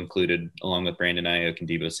Kittle included, along with Brandon Ayuk and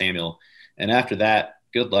Deebo Samuel. And after that,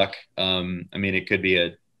 good luck. It could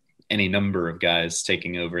be any number of guys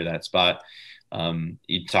taking over that spot.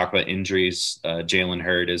 You talk about injuries. Jalen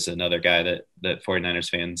Hurd is another guy that 49ers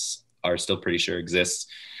fans are still pretty sure exists.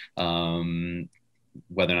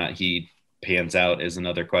 Whether or not he pans out is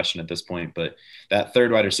another question at this point. But that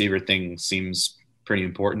third wide receiver thing seems pretty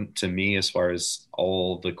important to me as far as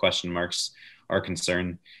all the question marks are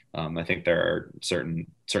concerned. I think there are certainly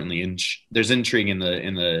there's intrigue in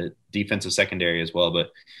the defensive secondary as well,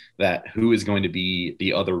 but that who is going to be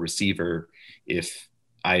the other receiver if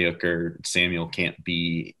Ayuk or Samuel can't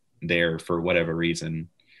be there for whatever reason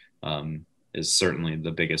is certainly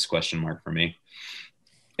the biggest question mark for me.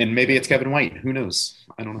 And maybe it's Kevin White. Who knows?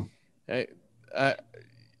 I don't know. Hey,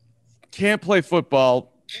 can't play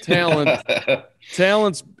football.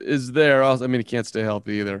 Talent is there. He can't stay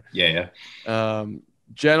healthy either. Yeah.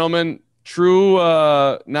 Gentlemen, true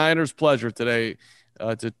Niners pleasure today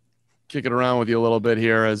to kick it around with you a little bit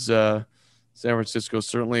here, as San Francisco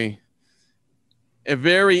certainly a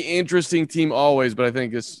very interesting team always, but I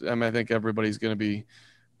think everybody's going to be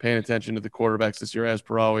paying attention to the quarterbacks this year as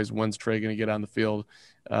per always. When's Trey going to get on the field?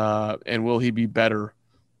 And will he be better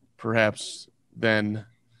perhaps than,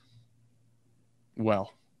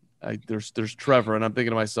 there's Trevor, and I'm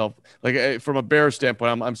thinking to myself, from a Bears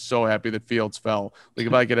standpoint, I'm so happy that Fields fell.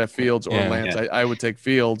 If I could have Fields or Lance, I would take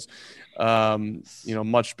Fields.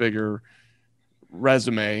 Much bigger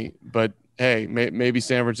resume, but hey, maybe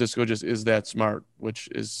San Francisco just is that smart, which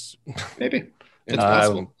is maybe it's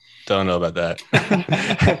possible. I don't know about that.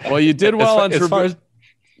 Well, you did well as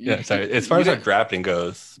far as our drafting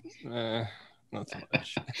goes, not so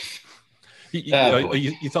much.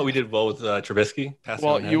 You thought we did well with Trubisky?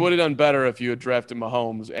 Well, you would have done better if you had drafted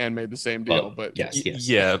Mahomes and made the same deal. But yes.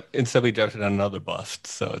 Yeah. Instead, we drafted another bust.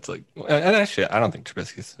 So it's like, and actually, I don't think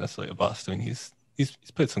Trubisky's necessarily a bust. He's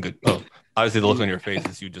played some good. Oh, obviously, the look on your face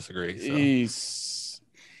is you disagree. So.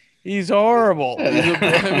 He's horrible.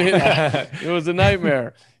 It was a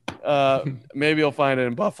nightmare. Maybe he'll find it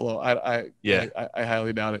in Buffalo. I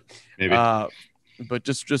highly doubt it. Maybe. But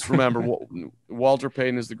just remember, Walter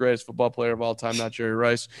Payton is the greatest football player of all time, not Jerry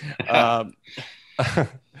Rice.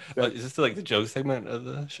 Is this like the joke segment of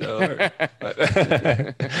the show?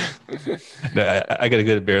 No, I got a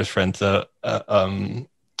good Bears friend, so I'm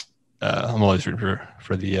always rooting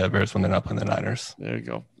for the Bears when they're not playing the Niners. There you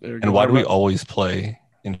go. And why do we always play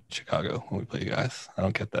in Chicago when we play you guys? I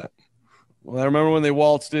don't get that. Well, I remember when they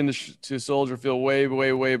waltzed into Soldier Field way,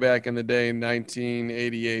 way, way back in the day in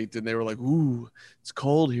 1988, and they were like, ooh, it's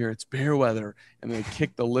cold here. It's bear weather. And they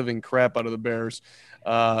kicked the living crap out of the Bears.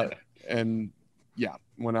 And,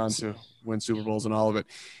 went on to win Super Bowls and all of it.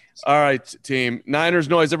 All right, team. Niners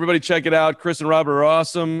Noise. Everybody check it out. Chris and Robert are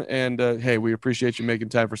awesome. And, hey, we appreciate you making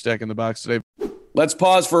time for Stacking the Box today. Let's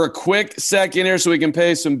pause for a quick second here so we can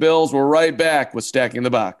pay some bills. We're right back with Stacking the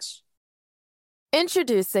Box.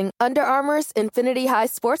 Introducing Under Armour's Infinity High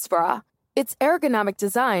Sports Bra. Its ergonomic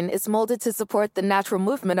design is molded to support the natural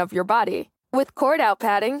movement of your body. With cord-out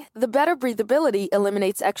padding, the better breathability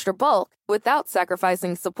eliminates extra bulk without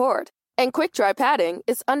sacrificing support. And quick-dry padding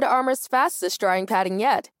is Under Armour's fastest-drying padding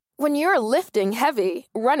yet. When you're lifting heavy,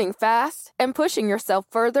 running fast, and pushing yourself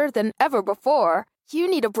further than ever before, you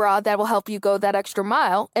need a bra that will help you go that extra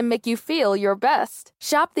mile and make you feel your best.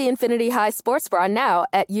 Shop the Infinity High Sports Bra now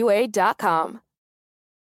at UA.com.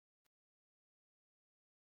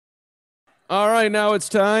 All right, now it's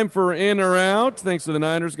time for In or Out. Thanks to the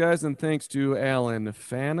Niners guys, and thanks to Alan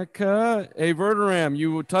Faneca. Hey, Verderam,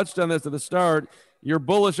 you touched on this at the start. You're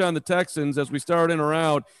bullish on the Texans as we start In or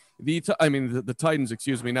Out. The Titans,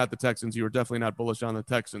 excuse me, not the Texans. You were definitely not bullish on the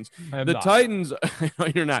Texans. Titans, no,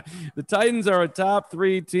 you're not. The Titans are a top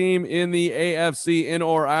 3 team in the AFC. In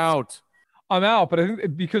or out? I'm out, but I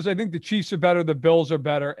think because I think the Chiefs are better, the Bills are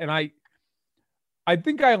better, and I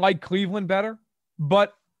think I like Cleveland better,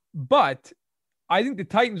 but I think the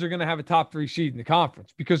Titans are going to have a top 3 seed in the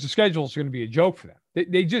conference because the schedule is going to be a joke for them.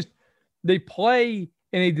 They play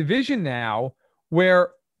in a division now where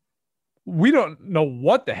we don't know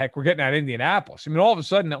what the heck we're getting at Indianapolis. I mean, all of a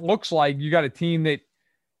sudden it looks like you got a team that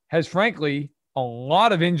has, frankly, a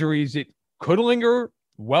lot of injuries that could linger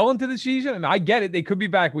well into the season. And I get it. They could be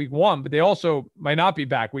back week 1, but they also might not be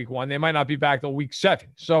back week 1. They might not be back till week 7.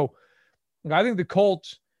 So I think the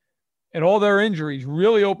Colts and all their injuries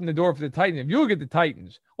really open the door for the Titans. If you look at the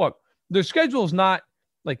Titans, look, their schedule is not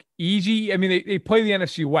like easy. I mean, they play the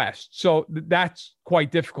NFC West, so that's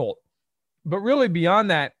quite difficult. But really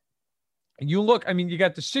beyond that, you look, I mean, you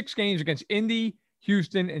got the 6 games against Indy,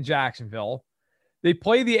 Houston, and Jacksonville. They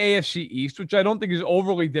play the AFC East, which I don't think is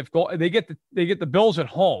overly difficult. They get the Bills at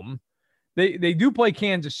home. They do play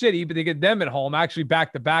Kansas City, but they get them at home, actually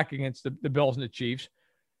back-to-back against the Bills and the Chiefs.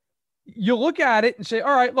 You look at it and say,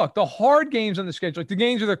 all right, look, the hard games on the schedule, like the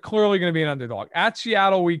games where they're clearly going to be an underdog. At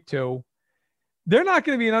Seattle week 2, they're not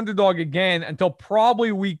going to be an underdog again until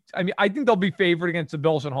probably I think they'll be favored against the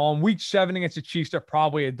Bills at home. Week 7 against the Chiefs, they're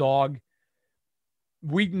probably a dog.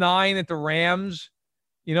 Week 9 at the Rams,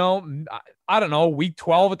 I don't know. Week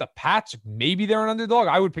 12 at the Pats, maybe they're an underdog.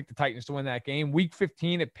 I would pick the Titans to win that game. Week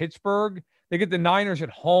 15 at Pittsburgh, they get the Niners at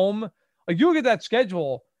home. Like, you look at that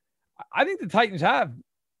schedule, I think the Titans have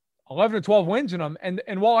 11 or 12 wins in them. And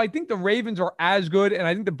while I think the Ravens are as good and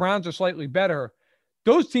I think the Browns are slightly better,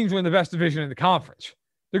 those teams were in the best division in the conference.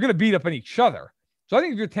 They're going to beat up on each other. So I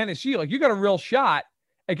think if you're Tennessee, like, you got a real shot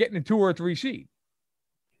at getting a 2 or 3 seed.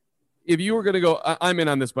 If you were going to go, I'm in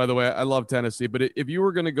on this, by the way. I love Tennessee, but if you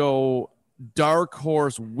were going to go dark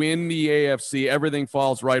horse, win the AFC, everything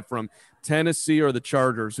falls right from Tennessee or the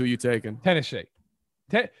Chargers, who you taking? Tennessee.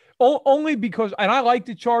 Only because, and I like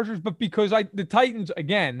the Chargers, but because the Titans,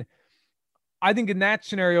 again, I think in that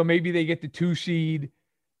scenario, maybe they get the 2 seed.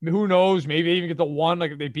 Who knows? Maybe they even get the 1,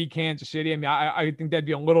 like if they beat Kansas City. I mean, I think that'd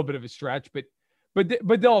be a little bit of a stretch, but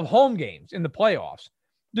they'll have home games in the playoffs.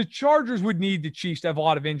 The Chargers would need the Chiefs to have a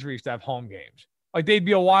lot of injuries to have home games. Like, they'd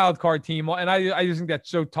be a wild card team, and I just think that's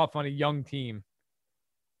so tough on a young team.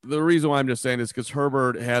 The reason why I'm just saying is because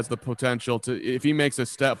Herbert has the potential to, if he makes a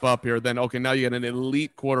step up here, then okay, now you get an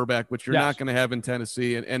elite quarterback, which you're not going to have in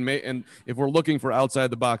Tennessee. And if we're looking for outside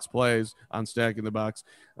the box plays on Stacking the Box,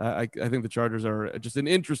 I think the Chargers are just an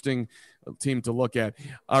interesting team to look at.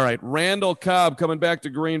 All right, Randall Cobb coming back to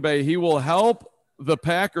Green Bay. He will help the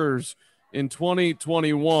Packers in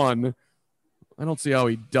 2021. I don't see how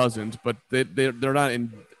he doesn't, but they're not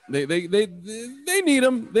in. They need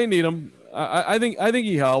him. They need him. I think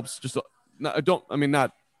he helps. Just not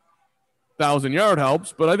 1,000-yard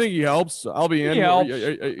helps, but I think he helps. I'll be in. Are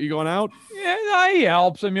you going out? Yeah, no, he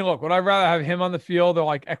helps. I mean, look, would I rather have him on the field or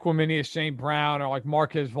like Equanimeous St. Brown or like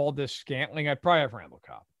Marquez Valdes-Scantling? I'd probably have Randall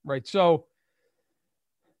Cobb, right? So,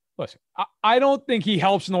 listen, I don't think he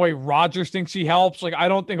helps in the way Rodgers thinks he helps. Like, I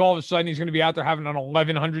don't think all of a sudden he's going to be out there having an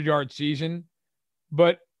 1,100-yard season.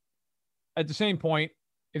 But at the same point,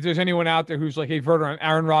 if there's anyone out there who's like, hey, Verder,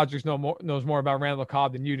 Aaron Rodgers knows more about Randall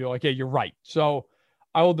Cobb than you do, like, yeah, you're right. So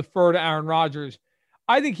I will defer to Aaron Rodgers.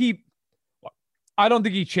 I don't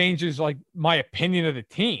think he changes like my opinion of the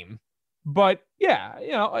team, but yeah,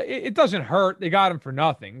 it doesn't hurt. They got him for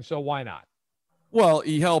nothing. So why not? Well,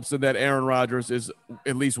 he helps in that Aaron Rodgers is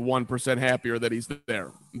at least 1% happier that he's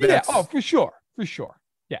there. Yeah. Oh, for sure.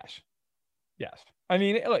 Yes. I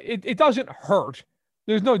mean, it doesn't hurt.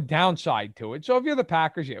 There's no downside to it. So if you're the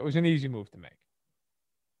Packers, yeah, it was an easy move to make.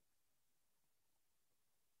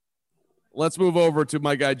 Let's move over to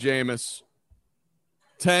my guy, Jameis.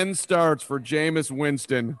 10 starts for Jameis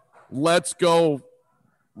Winston. Let's go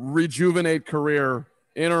rejuvenate career.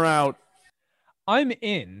 In or out? I'm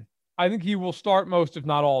in. I think he will start most, if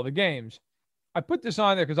not all, of the games. I put this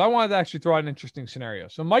on there because I wanted to actually throw out an interesting scenario.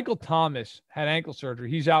 So Michael Thomas had ankle surgery.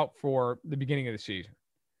 He's out for the beginning of the season.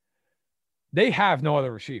 They have no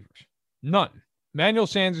other receivers. None. Emmanuel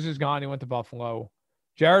Sanders is gone. He went to Buffalo.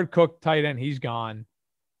 Jared Cook, tight end, he's gone.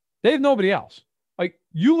 They have nobody else. Like,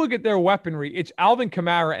 you look at their weaponry, it's Alvin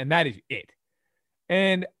Kamara, and that is it.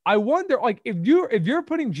 And I wonder, like, if you're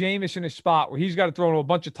putting Jameis in a spot where he's got to throw into a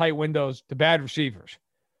bunch of tight windows to bad receivers,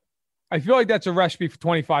 I feel like that's a recipe for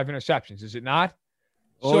 25 interceptions, is it not?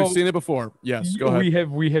 Oh, we've seen it before. Yes, go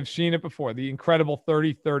ahead. We have seen it before, the incredible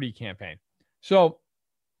 30-30 campaign. So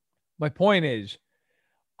my point is,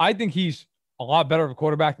 I think he's a lot better of a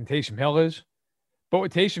quarterback than Taysom Hill is. But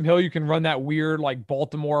with Taysom Hill, you can run that weird, like,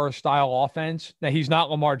 Baltimore-style offense. Now, he's not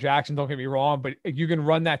Lamar Jackson, don't get me wrong, but you can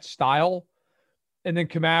run that style. And then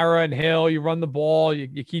Kamara and Hill, you run the ball,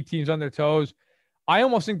 you keep teams on their toes. I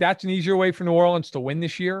almost think that's an easier way for New Orleans to win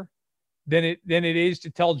this year than it is to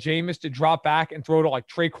tell Jameis to drop back and throw to, like,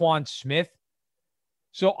 Traquan Smith.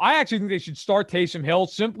 So I actually think they should start Taysom Hill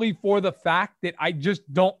simply for the fact that I just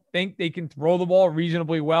don't think they can throw the ball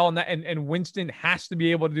reasonably well. And Winston has to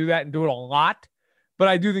be able to do that and do it a lot. But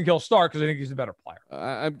I do think he'll start because I think he's a better player.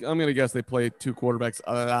 I'm going to guess they play two quarterbacks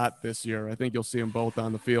a lot this year. I think you'll see them both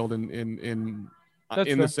on the field in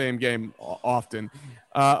the same game often.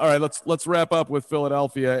 All right, let's wrap up with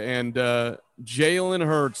Philadelphia. And Jalen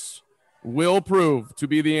Hurts will prove to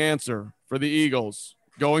be the answer for the Eagles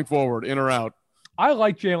going forward, in or out. I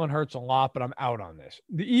like Jalen Hurts a lot, but I'm out on this.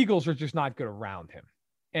 The Eagles are just not good around him.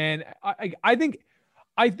 And I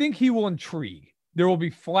think he will intrigue. There will be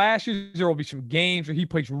flashes. There will be some games where he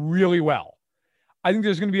plays really well. I think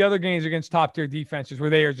there's going to be other games against top-tier defenses where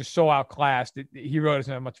they are just so outclassed that he really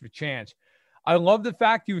doesn't have much of a chance. I love the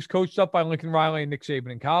fact he was coached up by Lincoln Riley and Nick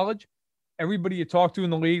Saban in college. Everybody you talk to in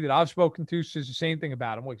the league that I've spoken to says the same thing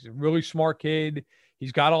about him. He's a really smart kid.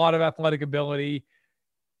 He's got a lot of athletic ability.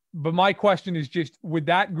 But my question is just, with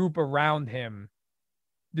that group around him,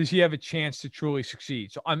 does he have a chance to truly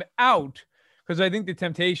succeed? So I'm out because I think the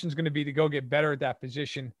temptation is going to be to go get better at that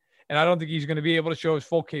position. And I don't think he's going to be able to show his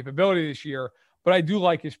full capability this year, but I do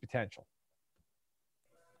like his potential.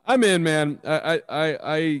 I'm in, man.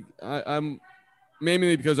 I'm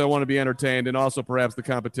mainly because I want to be entertained, and also perhaps the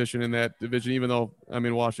competition in that division, even though I'm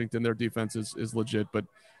in Washington, their defense is legit, but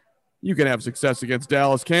you can have success against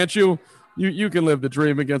Dallas, can't you? You can live the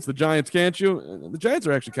dream against the Giants, can't you? The Giants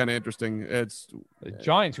are actually kind of interesting. It's the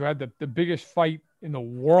Giants, who had the biggest fight in the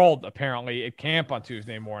world, apparently, at camp on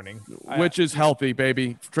Tuesday morning. Which is healthy,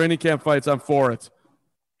 baby. Training camp fights, I'm for it.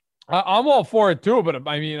 I'm all for it, too, but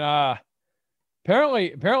I mean,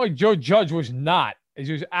 apparently Joe Judge was not.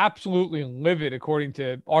 He was absolutely livid, according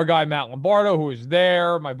to our guy, Matt Lombardo, who was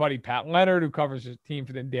there, my buddy Pat Leonard, who covers his team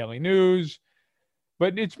for the Daily News.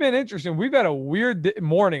 But it's been interesting. We've had a weird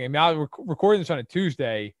morning. I mean, I was recording this on a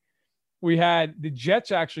Tuesday. We had the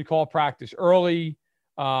Jets actually call practice early.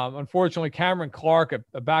 Unfortunately, Cameron Clark,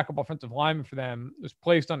 a backup offensive lineman for them, was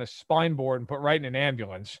placed on a spine board and put right in an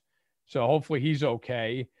ambulance. So hopefully he's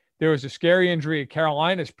okay. There was a scary injury at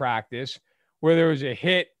Carolina's practice where there was a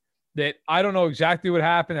hit that I don't know exactly what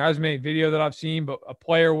happened. There hasn't been any video that I've seen, but a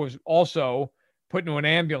player was also put into an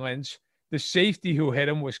ambulance. The safety who hit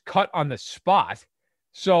him was cut on the spot.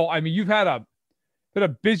 So, I mean, you've had a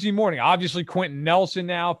busy morning. Obviously, Quentin Nelson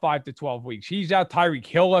now, 5 to 12 weeks. He's out. Tyreek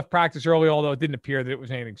Hill left practice early, although it didn't appear that it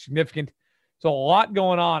was anything significant. So a lot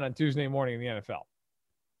going on Tuesday morning in the NFL.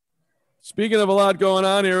 Speaking of a lot going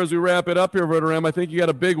on here, as we wrap it up here, Verderame, I think you got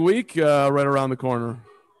a big week right around the corner.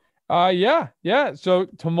 Yeah. So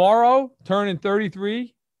tomorrow, turning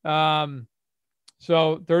 33.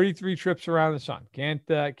 So 33 trips around the sun.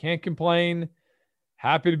 Can't complain.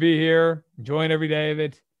 Happy to be here, enjoying every day of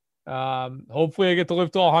it. Hopefully I get to live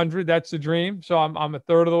to 100. That's the dream. So I'm a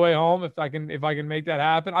third of the way home if I can make that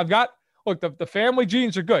happen. I've got, look, the family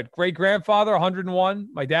genes are good. Great grandfather, 101.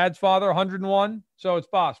 My dad's father, 101. So it's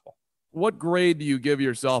possible. What grade do you give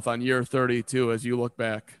yourself on year 32 as you look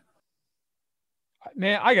back?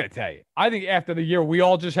 Man, I got to tell you, I think after the year we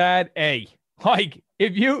all just had, like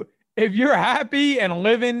if you're happy and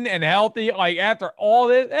living and healthy, like after all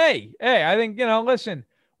this, hey, I think, listen,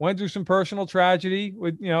 went through some personal tragedy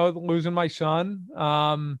with, losing my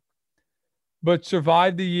son, but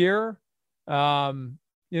survived the year.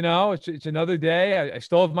 It's another day. I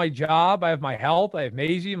still have my job. I have my health. I have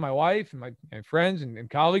Maisie and my wife and my friends and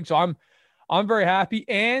colleagues. So I'm very happy.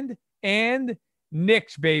 And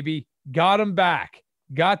Knicks, baby, got them back.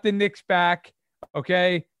 Got the Knicks back.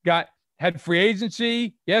 Okay. Had free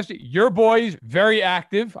agency. Yes, your boys, very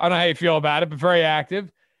active. I don't know how you feel about it, but very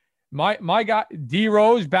active. My guy, D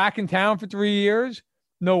Rose back in town for 3 years.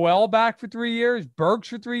 Noel back for 3 years. Burks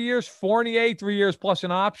for 3 years. Fournier, 3 years plus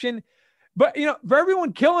an option. But, for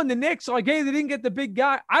everyone killing the Knicks, like, hey, they didn't get the big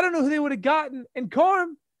guy. I don't know who they would have gotten. And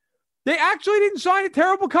Carm, They actually didn't sign a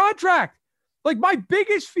terrible contract. Like, my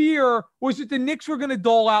biggest fear was that the Knicks were going to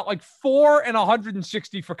dole out like $4 and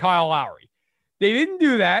 $160 for Kyle Lowry. They didn't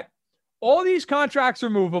do that. All these contracts are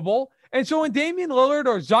movable. And so when Damian Lillard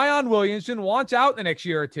or Zion Williamson wants out the next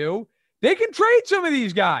year or two, they can trade some of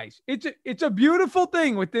these guys. It's a beautiful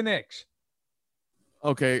thing with the Knicks.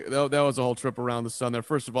 Okay, that was a whole trip around the sun there.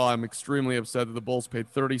 First of all, I'm extremely upset that the Bulls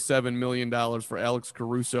paid $37 million for Alex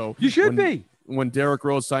Caruso. You should be. When Derrick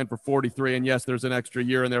Rose signed for 43, and yes, there's an extra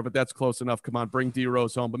year in there, but that's close enough. Come on, bring D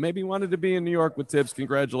Rose home. But maybe he wanted to be in New York with Tibbs.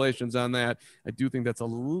 Congratulations on that. I do think that's a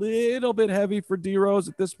little bit heavy for D Rose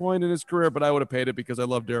at this point in his career, but I would have paid it because I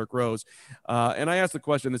love Derrick Rose. And I asked the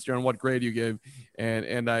question this year on what grade you gave,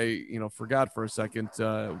 and I forgot for a second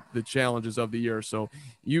the challenges of the year. So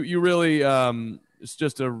you really it's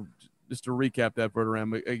just to recap that,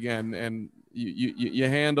 Verderame, again, and you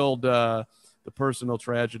handled the personal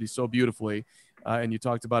tragedy so beautifully, and you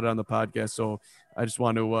talked about it on the podcast. So I just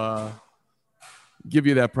want to give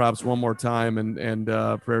you that props one more time, and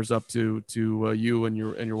prayers up to you and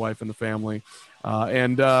your wife and the family.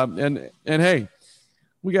 And hey,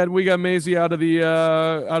 we got Maisie out of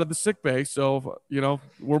the sick bay, so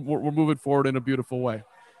we're moving forward in a beautiful way.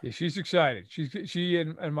 Yeah, she's excited. She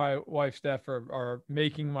and my wife Steph are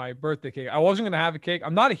making my birthday cake. I wasn't gonna have a cake.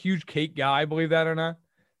 I'm not a huge cake guy, believe that or not.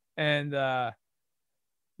 And, the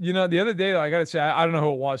other day, I got to say, I don't know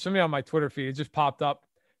who it was. Somebody on my Twitter feed, it just popped up.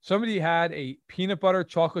 Somebody had a peanut butter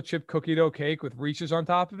chocolate chip cookie dough cake with Reese's on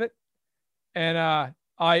top of it. And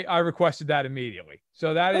I requested that immediately.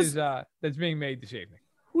 So that's being made this evening.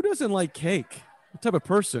 Who doesn't like cake? What type of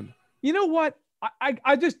person? You know what?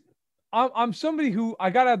 I'm somebody who I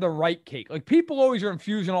got to have the right cake. Like, people always are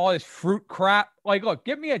infusing all this fruit crap. Like, look,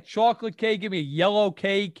 get me a chocolate cake. Give me a yellow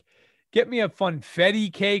cake. Get me a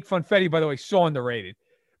funfetti cake. Funfetti, by the way, so underrated.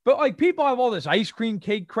 But like, people have all this ice cream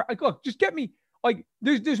cake crap. Like, look, just get me, like,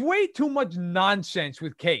 there's way too much nonsense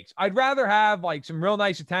with cakes. I'd rather have like some real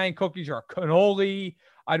nice Italian cookies or a cannoli.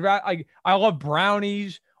 I love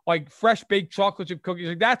brownies, like fresh baked chocolate chip cookies.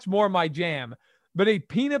 Like, that's more my jam. But a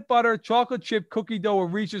peanut butter chocolate chip cookie dough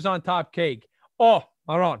with Reese's on top cake. Oh,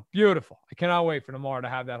 Aaron, beautiful. I cannot wait for tomorrow to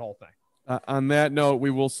have that whole thing. On that note, we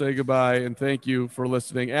will say goodbye and thank you for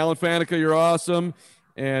listening. Alan Faneca, you're awesome.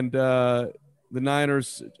 And the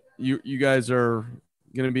Niners, you guys are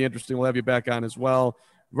going to be interesting. We'll have you back on as well.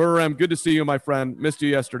 Verderame, good to see you, my friend. Missed you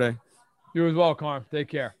yesterday. You as well, Carm. Take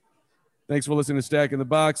care. Thanks for listening to Stack in the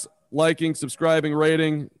Box. Liking, subscribing,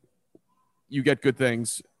 rating. You get good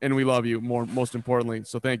things, and we love you most importantly.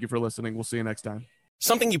 So thank you for listening. We'll see you next time.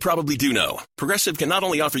 Something you probably do know. Progressive can not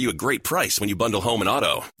only offer you a great price when you bundle home and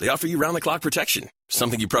auto, they offer you round-the-clock protection.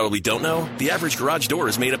 Something you probably don't know, the average garage door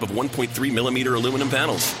is made up of 1.3 millimeter aluminum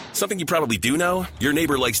panels. Something you probably do know, your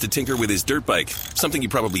neighbor likes to tinker with his dirt bike. Something you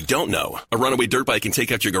probably don't know, a runaway dirt bike can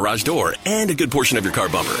take out your garage door and a good portion of your car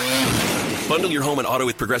bumper. Bundle your home and auto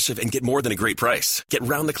with Progressive and get more than a great price. Get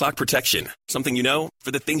round-the-clock protection. Something you know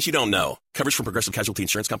for the things you don't know. Coverage from Progressive Casualty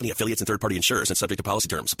Insurance Company, affiliates, and third-party insurers, and subject to policy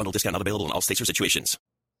terms. Bundle discount not available in all states or situations.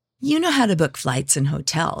 You know how to book flights and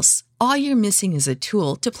hotels. All you're missing is a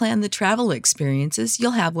tool to plan the travel experiences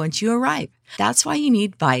you'll have once you arrive. That's why you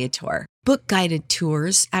need Viator. Book guided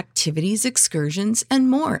tours, activities, excursions,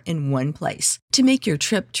 and more in one place to make your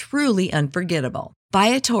trip truly unforgettable.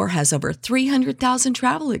 Viator has over 300,000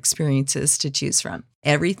 travel experiences to choose from.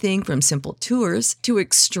 Everything from simple tours to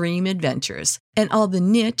extreme adventures and all the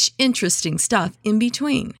niche, interesting stuff in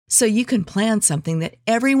between. So you can plan something that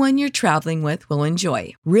everyone you're traveling with will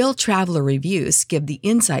enjoy. Real traveler reviews give the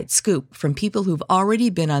inside scoop from people who've already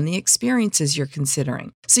been on the experiences you're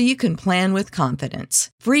considering. So you can plan with confidence.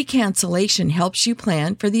 Free cancellation helps you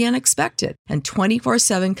plan for the unexpected. And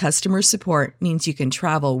 24/7 customer support means you can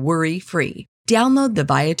travel worry-free. Download the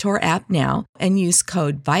Viator app now and use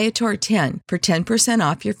code Viator10 for 10%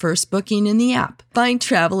 off your first booking in the app. Find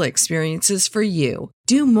travel experiences for you.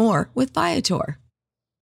 Do more with Viator.